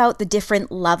speak about the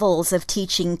different levels of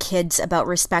teaching kids about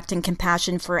respect and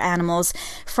compassion for animals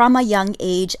from a young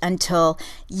age until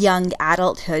young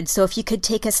adulthood? So if you could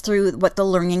take us through what the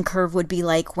learning curve would be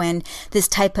like when this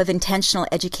type of intentional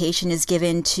education is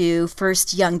given to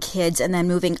first young kids and then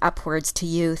moving upwards to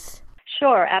youth.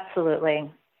 Sure,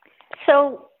 absolutely.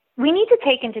 So we need to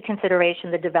take into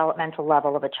consideration the developmental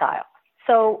level of a child.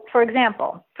 So, for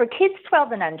example, for kids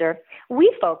 12 and under,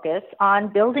 we focus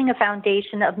on building a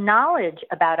foundation of knowledge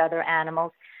about other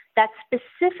animals that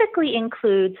specifically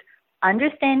includes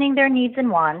understanding their needs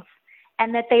and wants,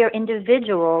 and that they are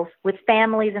individuals with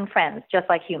families and friends, just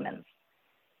like humans.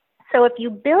 So if you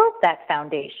build that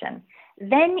foundation,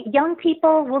 then young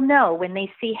people will know when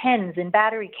they see hens in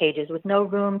battery cages with no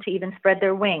room to even spread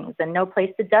their wings and no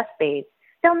place to dust bathe,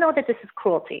 they'll know that this is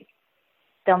cruelty.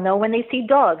 They'll know when they see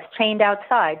dogs chained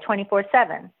outside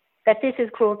 24/7 that this is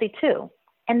cruelty too,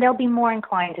 and they'll be more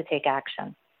inclined to take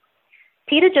action.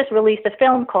 PETA just released a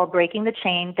film called Breaking the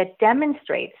Chain that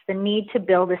demonstrates the need to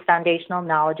build this foundational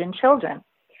knowledge in children.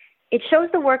 It shows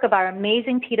the work of our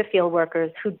amazing PETA field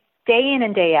workers who day in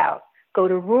and day out go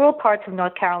to rural parts of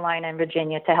North Carolina and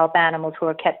Virginia to help animals who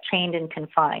are kept chained and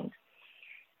confined.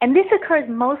 And this occurs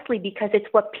mostly because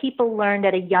it's what people learned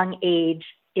at a young age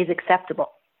is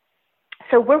acceptable.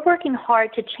 So we're working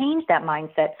hard to change that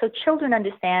mindset so children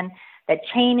understand that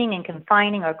chaining and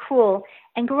confining are cruel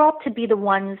and grow up to be the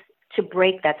ones to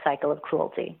break that cycle of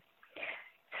cruelty.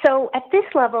 So at this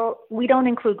level, we don't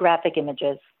include graphic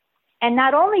images. And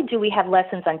not only do we have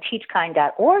lessons on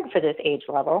teachkind.org for this age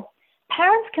level,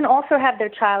 parents can also have their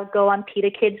child go on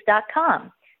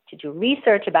PETAKids.com to do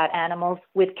research about animals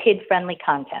with kid-friendly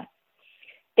content.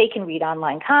 They can read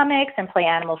online comics and play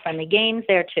animal-friendly games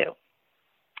there too.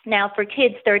 Now, for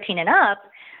kids 13 and up,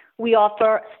 we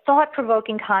offer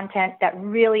thought-provoking content that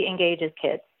really engages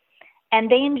kids. And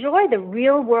they enjoy the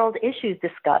real-world issues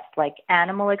discussed, like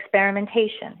animal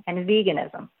experimentation and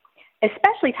veganism,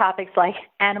 especially topics like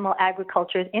animal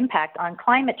agriculture's impact on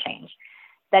climate change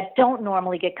that don't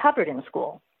normally get covered in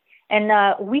school. And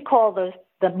we call those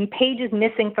the pages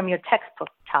missing from your textbook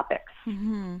topics.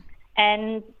 Mm-hmm.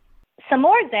 And some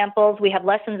more examples, we have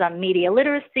lessons on media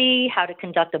literacy, how to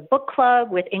conduct a book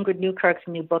club with Ingrid Newkirk's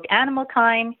new book, Animal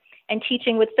Kind, and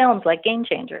teaching with films like Game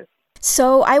Changers.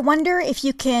 So I wonder if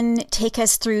you can take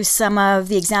us through some of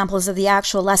the examples of the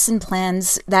actual lesson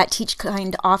plans that Teach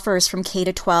Kind offers from K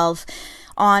to 12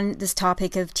 on this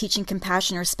topic of teaching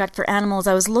compassion and respect for animals.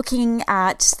 I was looking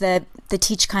at the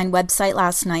Teach Kind website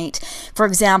last night, for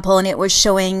example, and it was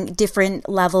showing different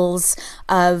levels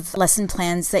of lesson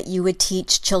plans that you would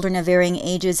teach children of varying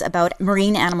ages about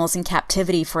marine animals in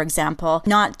captivity, for example.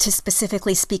 Not to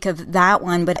specifically speak of that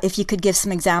one, but if you could give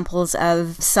some examples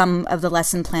of some of the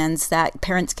lesson plans that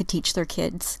parents could teach their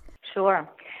kids. Sure.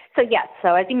 So yes,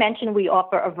 so as you mentioned, we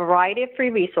offer a variety of free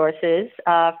resources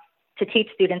to teach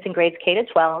students in grades K to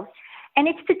 12, and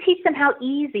it's to teach them how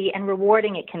easy and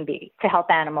rewarding it can be to help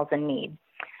animals in need.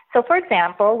 So for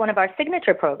example, one of our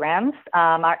signature programs,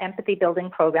 our empathy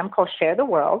building program called Share the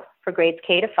World for grades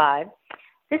K to 5,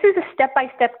 this is a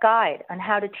step-by-step guide on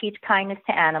how to teach kindness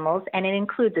to animals, and it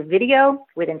includes a video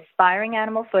with inspiring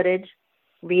animal footage,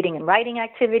 reading and writing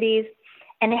activities,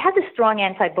 and it has a strong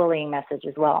anti-bullying message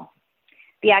as well.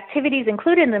 The activities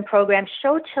included in the program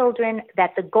show children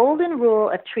that the golden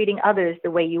rule of treating others the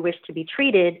way you wish to be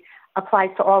treated applies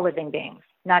to all living beings,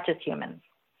 not just humans.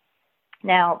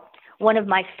 Now, one of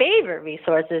my favorite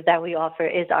resources that we offer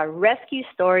is our Rescue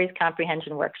Stories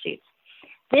Comprehension Worksheets.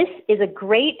 This is a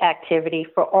great activity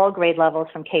for all grade levels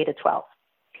from K to 12.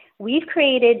 We've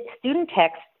created student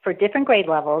texts for different grade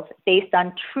levels based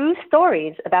on true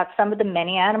stories about some of the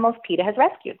many animals PETA has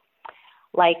rescued,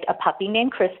 like a puppy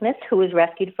named Christmas who was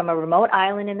rescued from a remote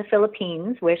island in the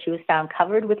Philippines where she was found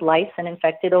covered with lice and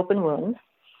infected open wounds,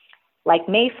 like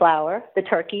Mayflower, the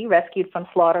turkey rescued from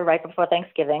slaughter right before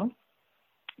Thanksgiving.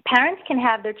 Parents can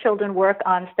have their children work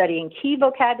on studying key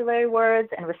vocabulary words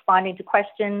and responding to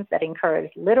questions that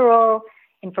encourage literal,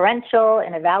 inferential,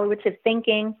 and evaluative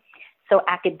thinking, so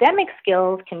academic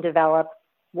skills can develop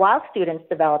while students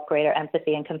develop greater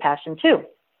empathy and compassion too.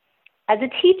 As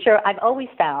a teacher, I've always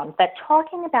found that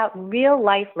talking about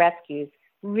real-life rescues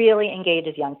really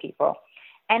engages young people,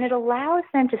 and it allows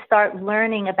them to start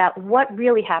learning about what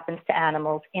really happens to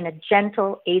animals in a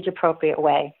gentle, age-appropriate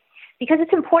way, because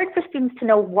it's important for students to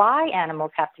know why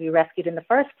animals have to be rescued in the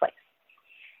first place.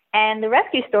 And the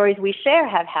rescue stories we share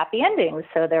have happy endings,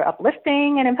 so they're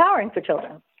uplifting and empowering for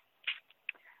children.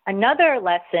 Another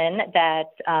lesson that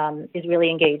is really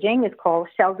engaging is called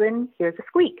Sheldon Hears a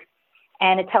Squeak.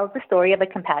 And it tells the story of a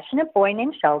compassionate boy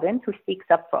named Sheldon who speaks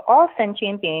up for all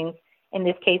sentient beings, in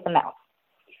this case, a mouse.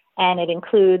 And it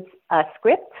includes a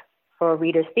script for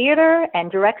reader's theater and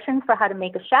directions for how to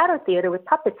make a shadow theater with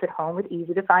puppets at home with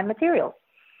easy-to-find materials.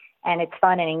 And it's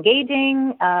fun and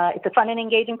engaging. It's a fun and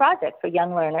engaging project for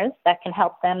young learners that can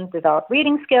help them develop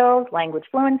reading skills, language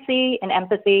fluency, and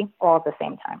empathy all at the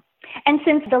same time. And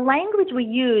since the language we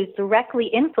use directly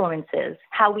influences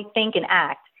how we think and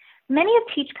act, many of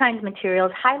Teach Kind's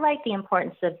materials highlight the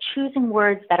importance of choosing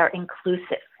words that are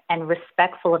inclusive and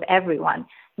respectful of everyone,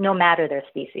 no matter their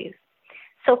species.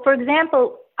 So, for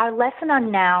example, our lesson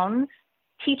on nouns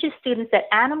teaches students that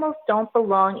animals don't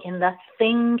belong in the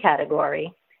thing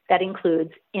category that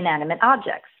includes inanimate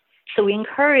objects. So we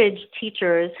encourage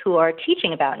teachers who are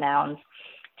teaching about nouns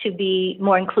to be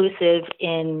more inclusive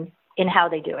in how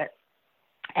they do it.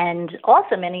 And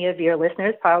also, many of your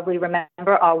listeners probably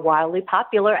remember our wildly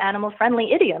popular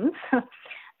animal-friendly idioms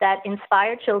that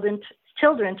inspire children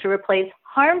to replace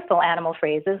harmful animal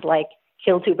phrases like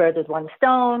kill two birds with one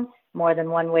stone, more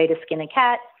than one way to skin a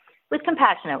cat, with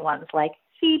compassionate ones like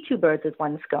feed two birds with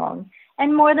one scone,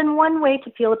 and more than one way to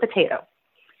peel a potato.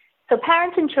 So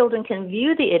parents and children can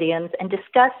view the idioms and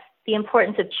discuss the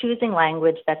importance of choosing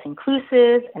language that's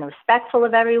inclusive and respectful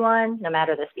of everyone, no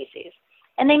matter the species.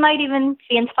 And they might even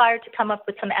be inspired to come up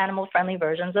with some animal-friendly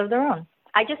versions of their own.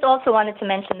 I just also wanted to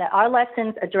mention that our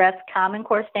lessons address Common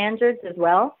Core standards as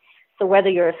well. So whether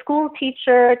you're a school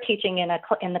teacher teaching in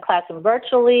the classroom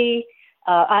virtually,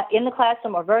 in the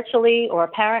classroom or virtually, or a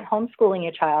parent homeschooling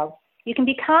your child, you can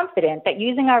be confident that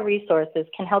using our resources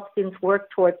can help students work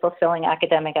toward fulfilling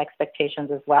academic expectations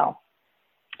as well.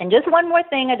 And just one more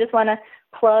thing, I just want to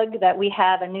plug that we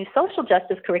have a new social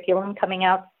justice curriculum coming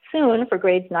out soon for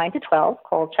grades 9 to 12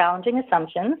 called Challenging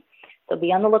Assumptions. So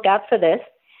be on the lookout for this.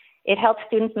 It helps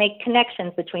students make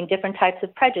connections between different types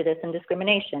of prejudice and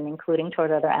discrimination, including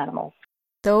toward other animals.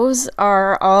 Those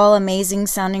are all amazing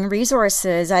sounding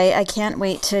resources. I can't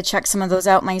wait to check some of those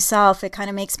out myself. It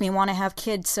kind of makes me want to have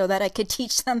kids so that I could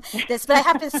teach them this. But I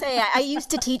have to say, I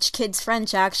used to teach kids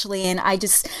French actually, and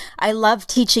I love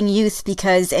teaching youth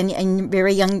because, and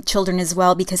very young children as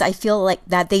well, because I feel like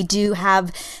that they do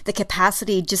have the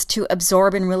capacity just to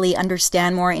absorb and really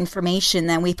understand more information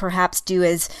than we perhaps do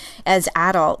as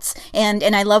adults. And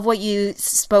I love what you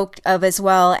spoke of as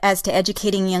well as to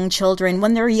educating young children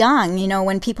when they're young,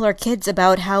 when people are kids,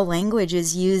 about how language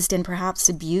is used and perhaps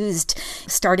abused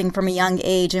starting from a young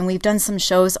age. And we've done some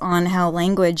shows on how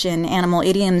language and animal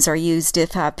idioms are used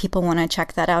if people want to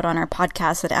check that out on our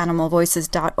podcast at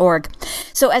animalvoices.org.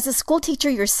 So as a school teacher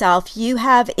yourself, you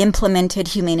have implemented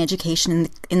humane education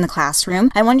in the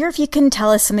classroom. I wonder if you can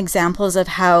tell us some examples of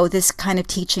how this kind of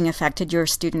teaching affected your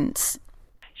students.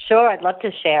 Sure, I'd love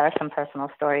to share some personal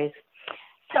stories.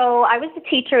 So I was a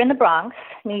teacher in the Bronx,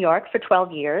 New York, for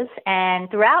 12 years, and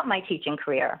throughout my teaching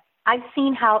career, I've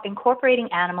seen how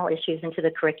incorporating animal issues into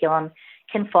the curriculum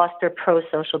can foster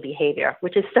pro-social behavior,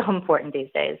 which is so important these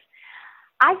days.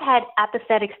 I've had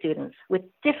apathetic students with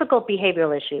difficult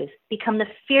behavioral issues become the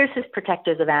fiercest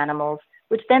protectors of animals,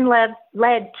 which then led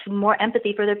to more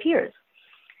empathy for their peers.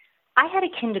 I had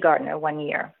a kindergartner one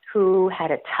year who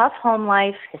had a tough home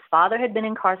life. His father had been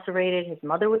incarcerated. His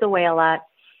mother was away a lot.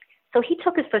 So he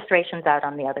took his frustrations out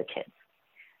on the other kids.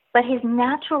 But his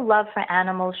natural love for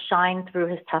animals shined through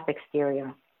his tough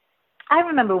exterior. I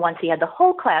remember once he had the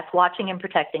whole class watching him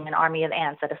protecting an army of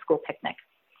ants at a school picnic.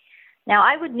 Now,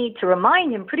 I would need to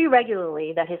remind him pretty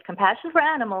regularly that his compassion for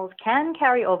animals can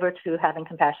carry over to having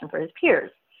compassion for his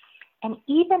peers. And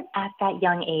even at that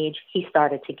young age, he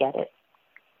started to get it.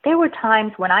 There were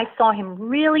times when I saw him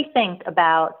really think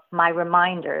about my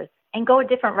reminders and go a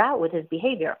different route with his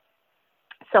behavior.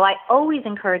 So I always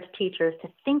encourage teachers to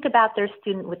think about their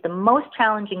student with the most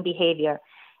challenging behavior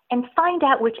and find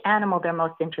out which animal they're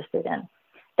most interested in.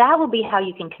 That will be how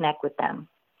you can connect with them.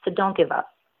 So don't give up.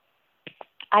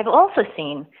 I've also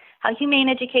seen how humane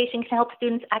education can help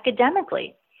students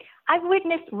academically. I've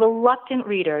witnessed reluctant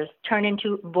readers turn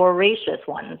into voracious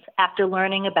ones after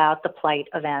learning about the plight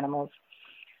of animals.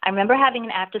 I remember having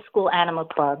an after-school animal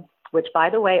club, which, by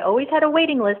the way, always had a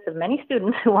waiting list of many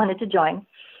students who wanted to join.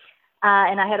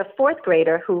 And I had a fourth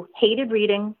grader who hated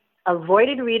reading,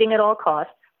 avoided reading at all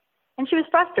costs, and she was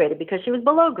frustrated because she was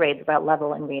below grade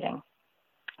level in reading.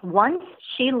 Once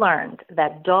she learned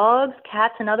that dogs,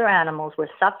 cats, and other animals were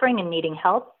suffering and needing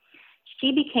help,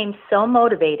 she became so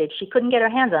motivated she couldn't get her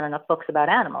hands on enough books about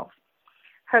animals.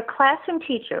 Her classroom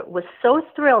teacher was so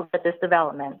thrilled at this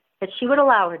development that she would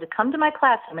allow her to come to my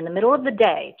classroom in the middle of the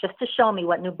day just to show me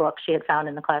what new books she had found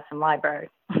in the classroom library.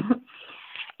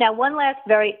 Now, one last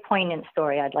very poignant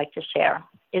story I'd like to share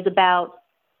is about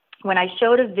when I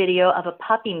showed a video of a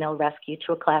puppy mill rescue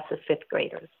to a class of fifth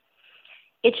graders.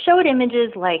 It showed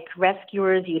images like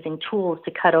rescuers using tools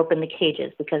to cut open the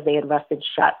cages because they had rusted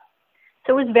shut.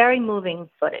 So it was very moving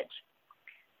footage.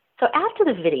 So after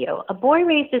the video, a boy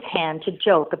raised his hand to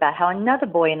joke about how another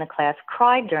boy in the class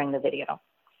cried during the video.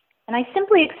 And I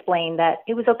simply explained that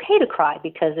it was okay to cry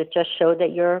because it just showed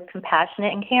that you're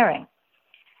compassionate and caring.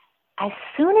 As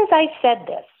soon as I said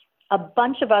this, a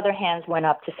bunch of other hands went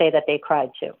up to say that they cried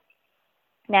too.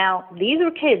 Now, these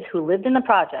were kids who lived in the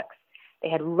projects. They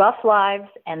had rough lives,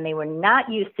 and they were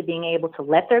not used to being able to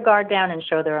let their guard down and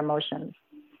show their emotions.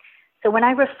 So when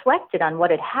I reflected on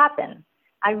what had happened,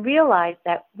 I realized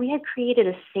that we had created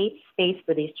a safe space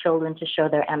for these children to show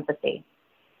their empathy.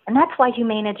 And that's why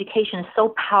humane education is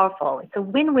so powerful. It's a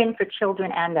win-win for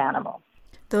children and animals.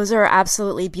 Those are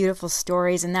absolutely beautiful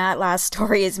stories, and that last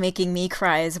story is making me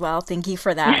cry as well. Thank you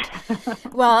for that.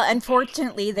 Well,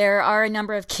 unfortunately, there are a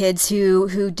number of kids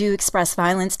who do express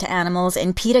violence to animals,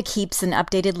 and PETA keeps an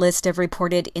updated list of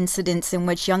reported incidents in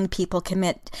which young people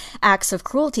commit acts of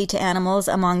cruelty to animals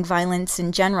among violence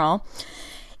in general.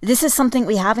 This is something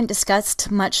we haven't discussed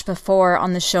much before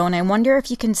on the show, and I wonder if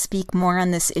you can speak more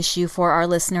on this issue for our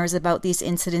listeners about these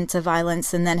incidents of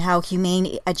violence, and then how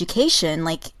humane education,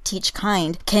 like Teach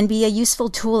Kind, can be a useful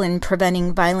tool in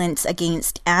preventing violence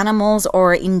against animals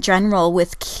or in general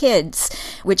with kids,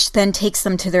 which then takes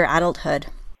them to their adulthood.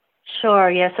 Sure,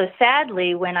 yeah. So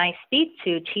sadly, when I speak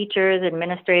to teachers,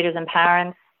 administrators, and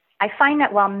parents, I find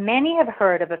that while many have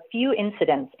heard of a few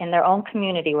incidents in their own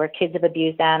community where kids have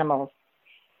abused animals,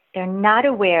 they're not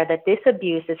aware that this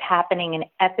abuse is happening in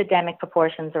epidemic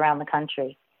proportions around the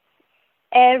country.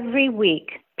 Every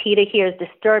week, PETA hears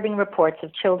disturbing reports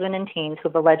of children and teens who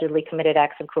have allegedly committed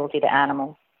acts of cruelty to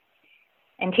animals.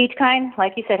 And Teach Kind,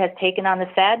 like you said, has taken on the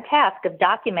sad task of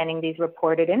documenting these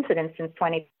reported incidents since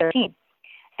 2013.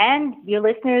 And your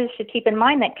listeners should keep in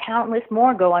mind that countless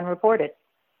more go unreported.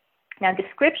 Now,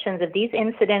 descriptions of these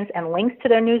incidents and links to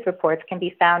their news reports can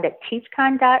be found at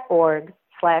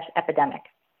teachkind.org/epidemic.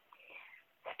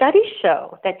 Studies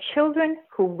show that children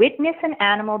who witness an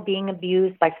animal being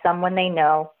abused by someone they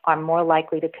know are more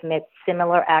likely to commit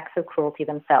similar acts of cruelty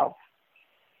themselves.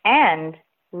 And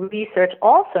research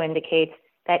also indicates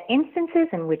that instances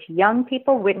in which young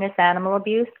people witness animal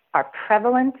abuse are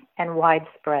prevalent and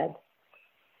widespread.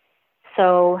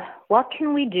 So what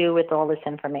can we do with all this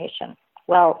information?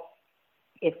 Well,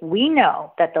 if we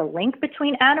know that the link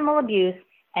between animal abuse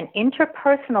and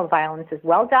interpersonal violence is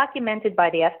well documented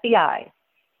by the FBI,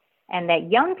 and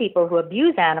that young people who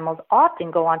abuse animals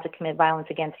often go on to commit violence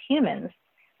against humans,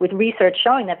 with research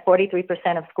showing that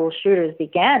 43% of school shooters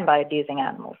began by abusing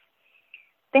animals,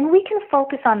 then we can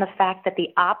focus on the fact that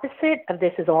the opposite of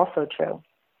this is also true.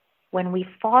 When we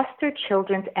foster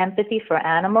children's empathy for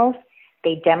animals,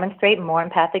 they demonstrate more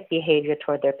empathic behavior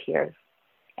toward their peers.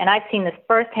 And I've seen this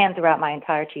firsthand throughout my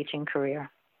entire teaching career.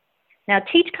 Now,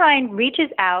 Teach Kind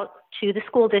reaches out to the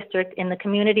school district in the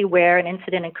community where an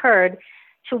incident occurred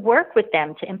to work with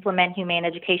them to implement humane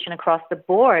education across the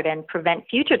board and prevent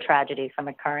future tragedies from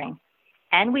occurring.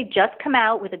 And we've just come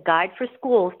out with a guide for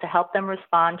schools to help them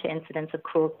respond to incidents of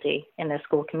cruelty in their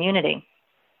school community.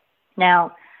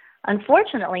 Now,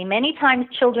 unfortunately, many times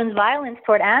children's violence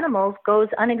toward animals goes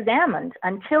unexamined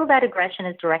until that aggression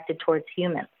is directed towards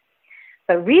humans.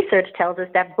 But research tells us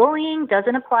that bullying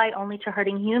doesn't apply only to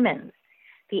hurting humans.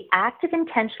 The act of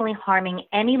intentionally harming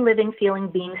any living, feeling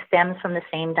being stems from the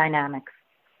same dynamics.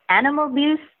 Animal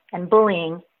abuse and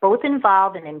bullying both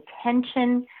involve an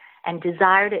intention and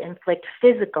desire to inflict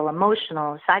physical,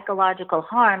 emotional, psychological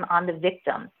harm on the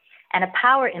victim, and a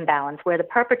power imbalance where the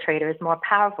perpetrator is more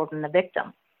powerful than the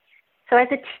victim. So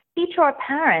as a teacher or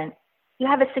parent, you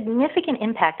have a significant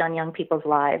impact on young people's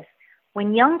lives.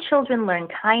 When young children learn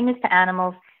kindness to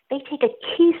animals, they take a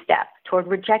key step toward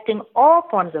rejecting all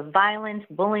forms of violence,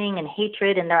 bullying, and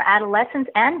hatred in their adolescence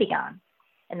and beyond.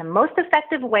 And the most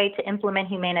effective way to implement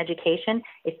humane education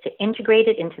is to integrate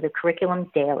it into the curriculum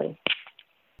daily.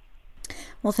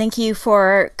 Well, thank you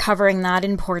for covering that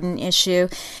important issue.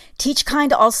 Teach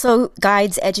Kind also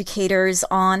guides educators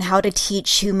on how to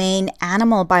teach humane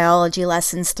animal biology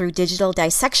lessons through digital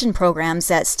dissection programs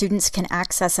that students can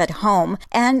access at home.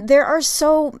 And there are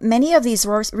so many of these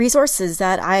resources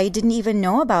that I didn't even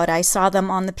know about. I saw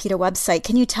them on the PETA website.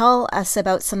 Can you tell us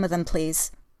about some of them,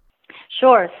 please?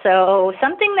 Sure. So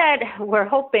something that we're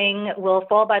hoping will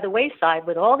fall by the wayside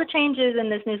with all the changes in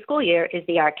this new school year is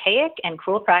the archaic and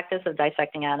cruel practice of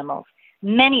dissecting animals,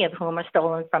 many of whom are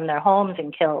stolen from their homes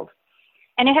and killed.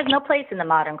 And it has no place in the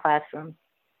modern classroom.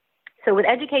 So with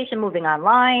education moving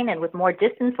online and with more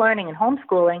distance learning and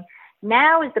homeschooling,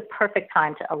 now is the perfect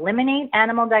time to eliminate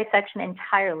animal dissection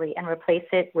entirely and replace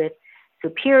it with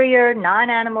superior,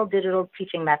 non-animal digital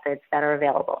teaching methods that are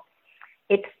available.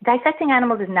 Dissecting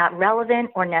animals is not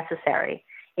relevant or necessary.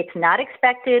 It's not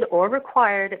expected or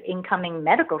required of incoming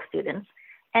medical students,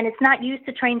 and it's not used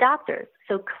to train doctors.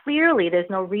 So clearly there's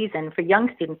no reason for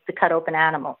young students to cut open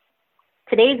animals.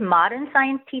 Today's modern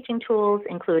science teaching tools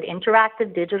include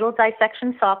interactive digital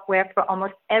dissection software for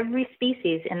almost every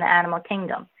species in the animal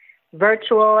kingdom,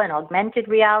 virtual and augmented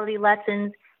reality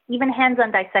lessons, even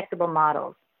hands-on dissectable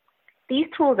models. These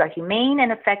tools are humane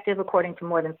and effective according to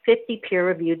more than 50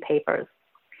 peer-reviewed papers.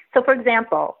 So, for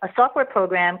example, a software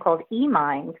program called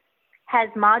eMind has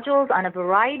modules on a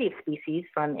variety of species,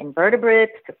 from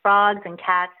invertebrates to frogs and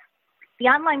cats. The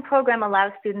online program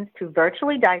allows students to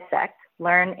virtually dissect,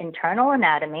 learn internal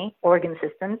anatomy, organ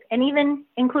systems, and even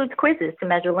includes quizzes to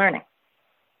measure learning.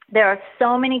 There are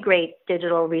so many great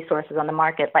digital resources on the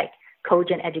market like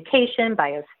Cogent Education,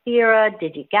 Biosphere,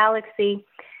 DigiGalaxy.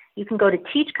 You can go to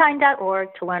teachkind.org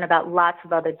to learn about lots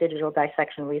of other digital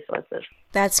dissection resources.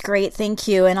 That's great. Thank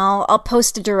you. And I'll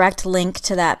post a direct link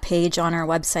to that page on our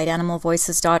website,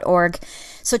 animalvoices.org.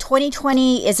 So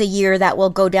 2020 is a year that will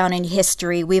go down in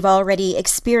history. We've already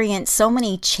experienced so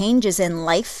many changes in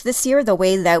life this year, the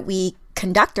way that we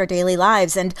conduct our daily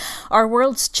lives, and our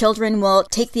world's children will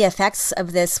take the effects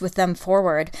of this with them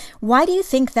forward. Why do you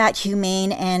think that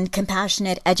humane and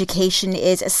compassionate education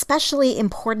is especially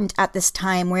important at this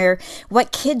time, where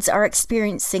what kids are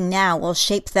experiencing now will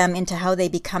shape them into how they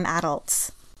become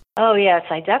adults? Oh, yes,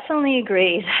 I definitely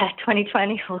agree that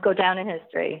 2020 will go down in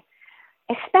history.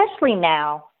 Especially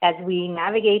now, as we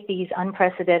navigate these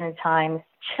unprecedented times,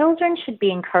 children should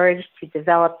be encouraged to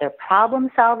develop their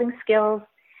problem-solving skills,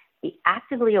 be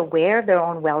actively aware of their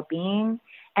own well-being,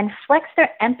 and flex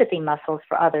their empathy muscles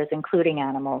for others, including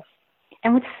animals.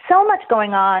 And with so much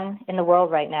going on in the world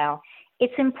right now,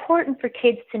 it's important for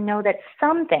kids to know that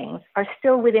some things are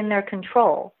still within their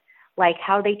control, like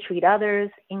how they treat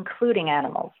others, including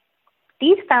animals.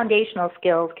 These foundational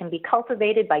skills can be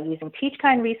cultivated by using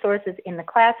TeachKind resources in the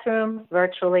classroom,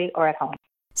 virtually, or at home.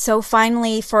 So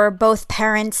finally, for both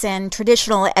parents and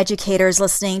traditional educators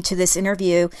listening to this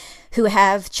interview who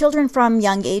have children from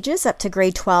young ages up to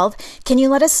grade 12, can you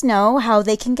let us know how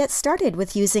they can get started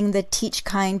with using the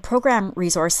TeachKind program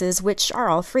resources, which are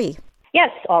all free?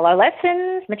 Yes, all our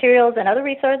lessons, materials, and other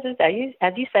resources,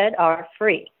 as you said, are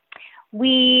free.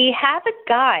 We have a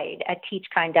guide at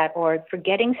teachkind.org for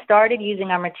getting started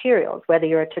using our materials, whether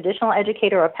you're a traditional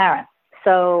educator or parent.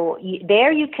 So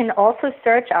there you can also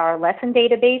search our lesson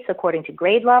database according to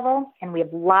grade level, and we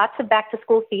have lots of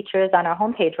back-to-school features on our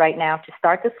homepage right now to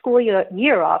start the school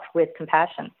year off with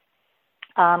compassion.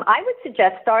 I would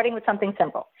suggest starting with something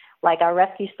simple, like our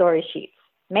rescue story sheets.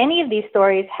 Many of these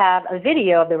stories have a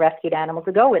video of the rescued animal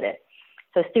to go with it.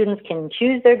 So students can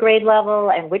choose their grade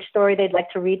level and which story they'd like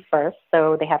to read first,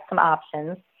 so they have some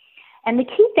options. And the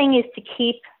key thing is to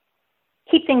keep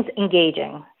things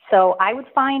engaging. So I would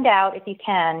find out, if you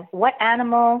can, what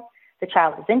animal the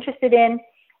child is interested in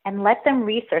and let them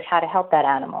research how to help that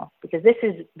animal, because this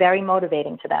is very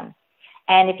motivating to them.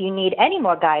 And if you need any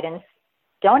more guidance,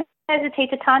 don't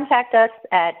hesitate to contact us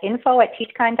at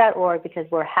info@teachkind.org, because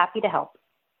we're happy to help.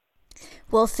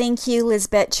 Well, thank you,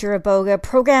 Lisbeth Chiriboga,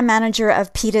 Program Manager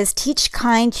of PETA's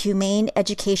TeachKind Humane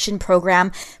Education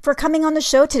Program, for coming on the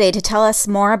show today to tell us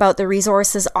more about the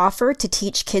resources offered to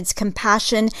teach kids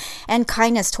compassion and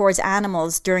kindness towards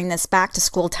animals during this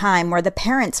back-to-school time where the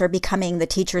parents are becoming the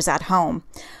teachers at home.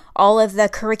 All of the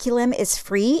curriculum is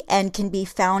free and can be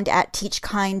found at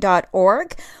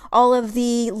teachkind.org. All of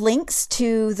the links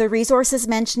to the resources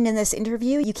mentioned in this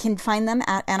interview, you can find them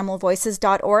at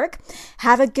animalvoices.org.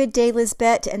 Have a good day,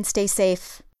 Lisbeth, and stay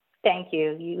safe. Thank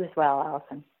you. You as well,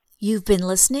 Allison. You've been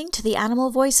listening to the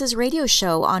Animal Voices radio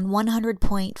show on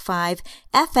 100.5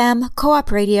 FM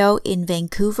Co-op Radio in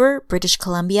Vancouver, British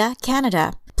Columbia,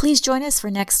 Canada. Please join us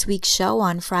for next week's show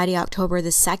on Friday, October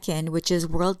the 2nd, which is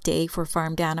World Day for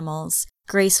Farmed Animals.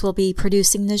 Grace will be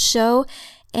producing the show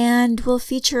and will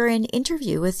feature an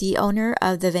interview with the owner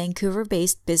of the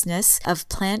Vancouver-based business of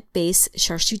plant-based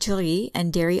charcuterie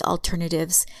and dairy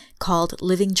alternatives called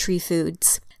Living Tree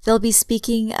Foods. They'll be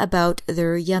speaking about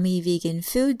their yummy vegan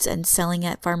foods and selling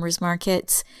at farmers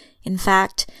markets. In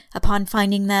fact, upon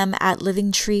finding them at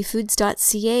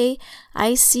livingtreefoods.ca,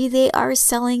 I see they are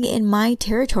selling in my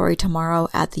territory tomorrow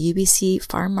at the UBC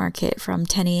Farm Market from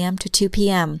 10 a.m. to 2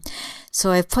 p.m.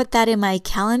 So I've put that in my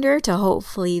calendar to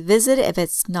hopefully visit if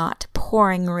it's not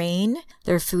pouring rain.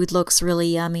 Their food looks really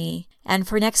yummy. And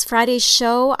for next Friday's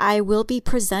show, I will be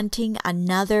presenting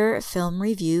another film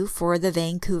review for the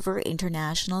Vancouver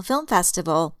International Film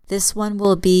Festival. This one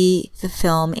will be the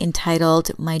film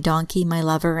entitled My Donkey, My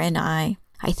Lover, and I.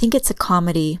 I think it's a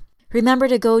comedy. Remember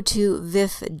to go to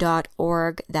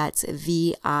viff.org, that's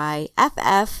VIFF.org,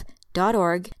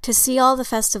 to see all the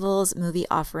festival's movie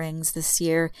offerings this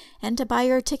year and to buy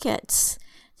your tickets.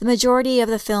 The majority of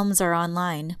the films are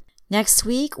online. Next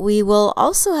week, we will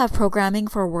also have programming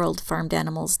for World Farmed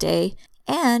Animals Day,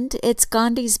 and it's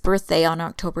Gandhi's birthday on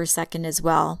October 2nd as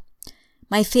well.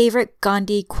 My favorite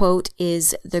Gandhi quote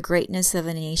is, "The greatness of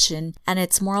a nation and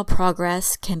its moral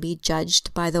progress can be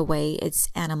judged by the way its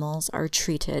animals are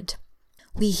treated."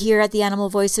 We here at the Animal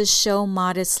Voices show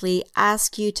modestly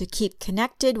ask you to keep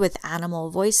connected with Animal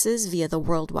Voices via the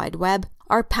World Wide Web.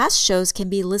 Our past shows can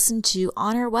be listened to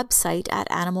on our website at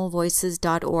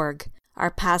animalvoices.org. Our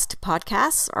past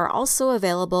podcasts are also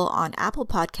available on Apple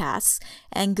Podcasts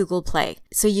and Google Play,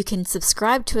 so you can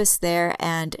subscribe to us there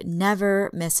and never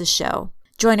miss a show.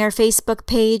 Join our Facebook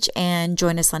page and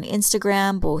join us on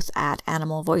Instagram, both at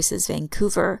Animal Voices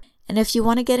Vancouver. And if you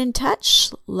want to get in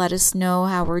touch, let us know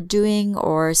how we're doing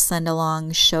or send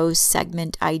along show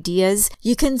segment ideas.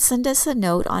 You can send us a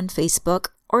note on Facebook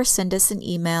or send us an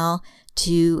email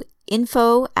to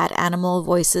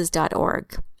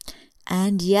info@animalvoices.org.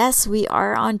 And yes, we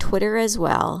are on Twitter as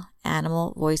well.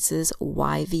 Animal Voices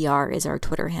YVR is our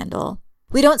Twitter handle.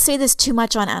 We don't say this too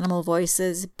much on Animal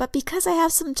Voices, but because I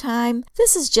have some time,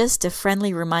 this is just a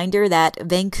friendly reminder that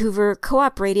Vancouver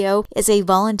Co-op Radio is a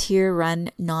volunteer-run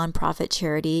nonprofit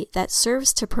charity that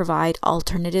serves to provide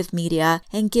alternative media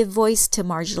and give voice to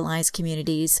marginalized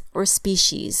communities or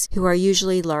species who are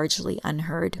usually largely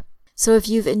unheard. So if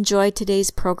you've enjoyed today's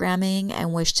programming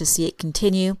and wish to see it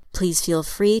continue, please feel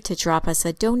free to drop us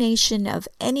a donation of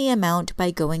any amount by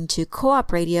going to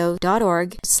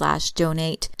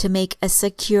coopradio.org/donate to make a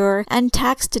secure and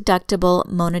tax-deductible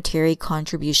monetary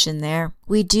contribution there.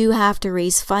 We do have to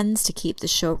raise funds to keep the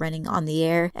show running on the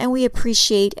air, and we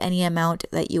appreciate any amount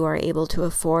that you are able to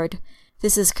afford.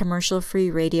 This is commercial-free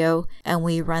radio, and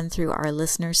we run through our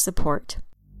listener support.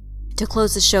 To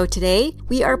close the show today,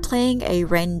 we are playing a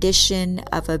rendition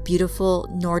of a beautiful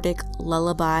Nordic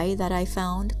lullaby that I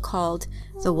found called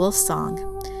The Wolf Song.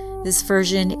 This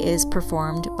version is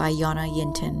performed by Jonna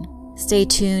Yinton. Stay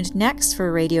tuned next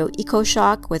for Radio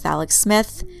EcoShock with Alex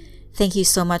Smith. Thank you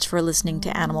so much for listening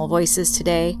to Animal Voices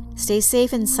today. Stay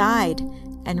safe inside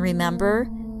and remember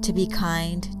to be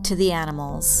kind to the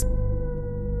animals.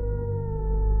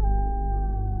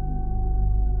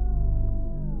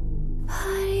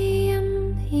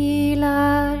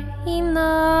 Ylar i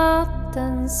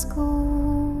nattens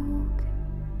skog.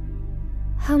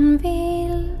 Han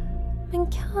vill men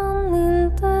kan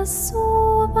inte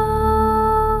sova.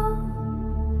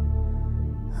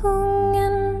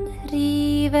 Hungern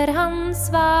river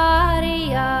hans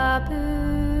varga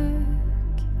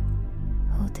buk.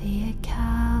 Och det är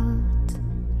kallt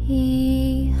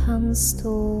i hans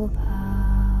stova.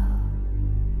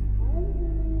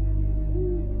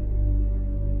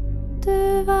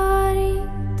 Du varg,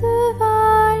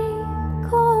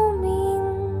 kom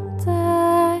inte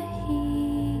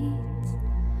hit.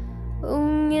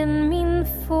 Ungen min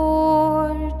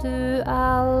får du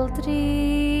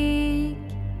aldrig.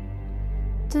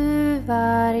 Du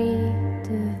varg,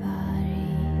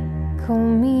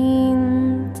 kom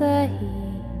inte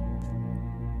hit.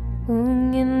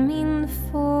 Ungen min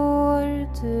får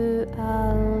du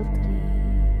aldrig.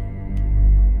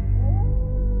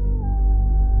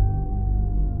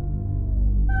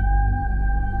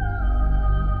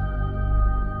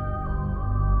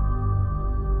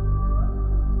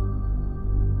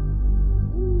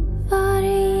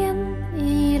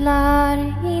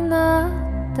 I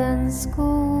nattens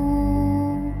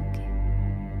skog,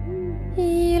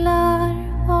 ylar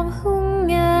av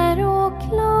hunger och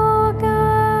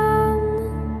klagan.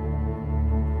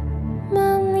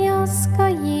 Men jag ska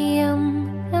ge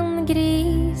en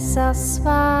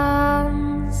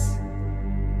grisasvans.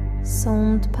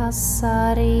 Sånt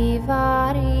passar i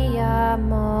varje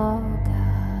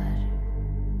magar.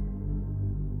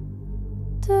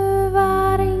 Du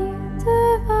varg,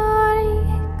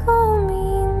 kom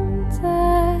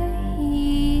inte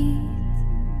hit.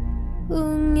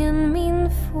 Ungen min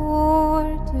får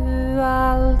du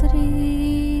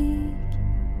aldrig.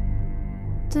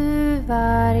 Du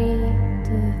varg,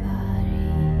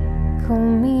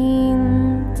 kom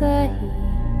inte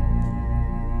hit.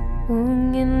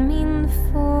 Ungen min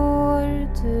får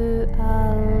du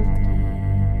aldrig.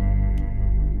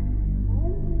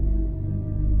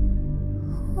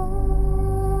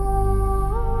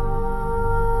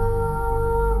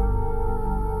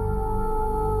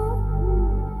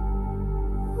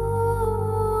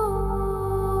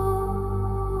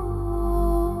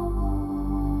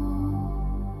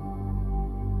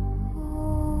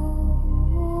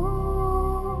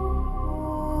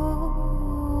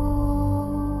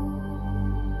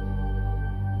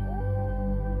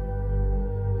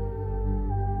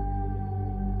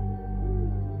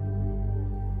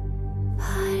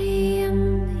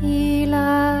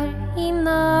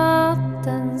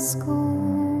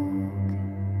 skog.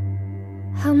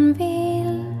 Han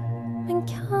vill men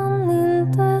kan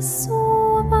inte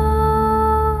sova.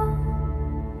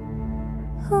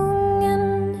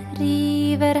 Hungern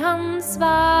river hans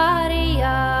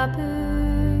varga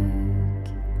buk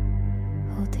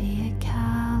och det är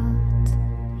kallt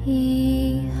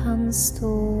i hans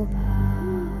stova.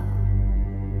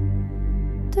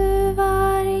 Du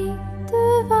varg,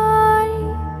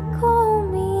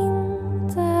 kom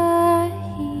inte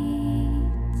hit.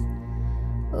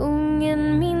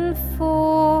 Ungen min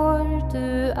får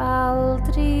du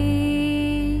aldrig.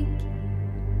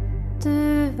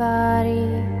 Du varg.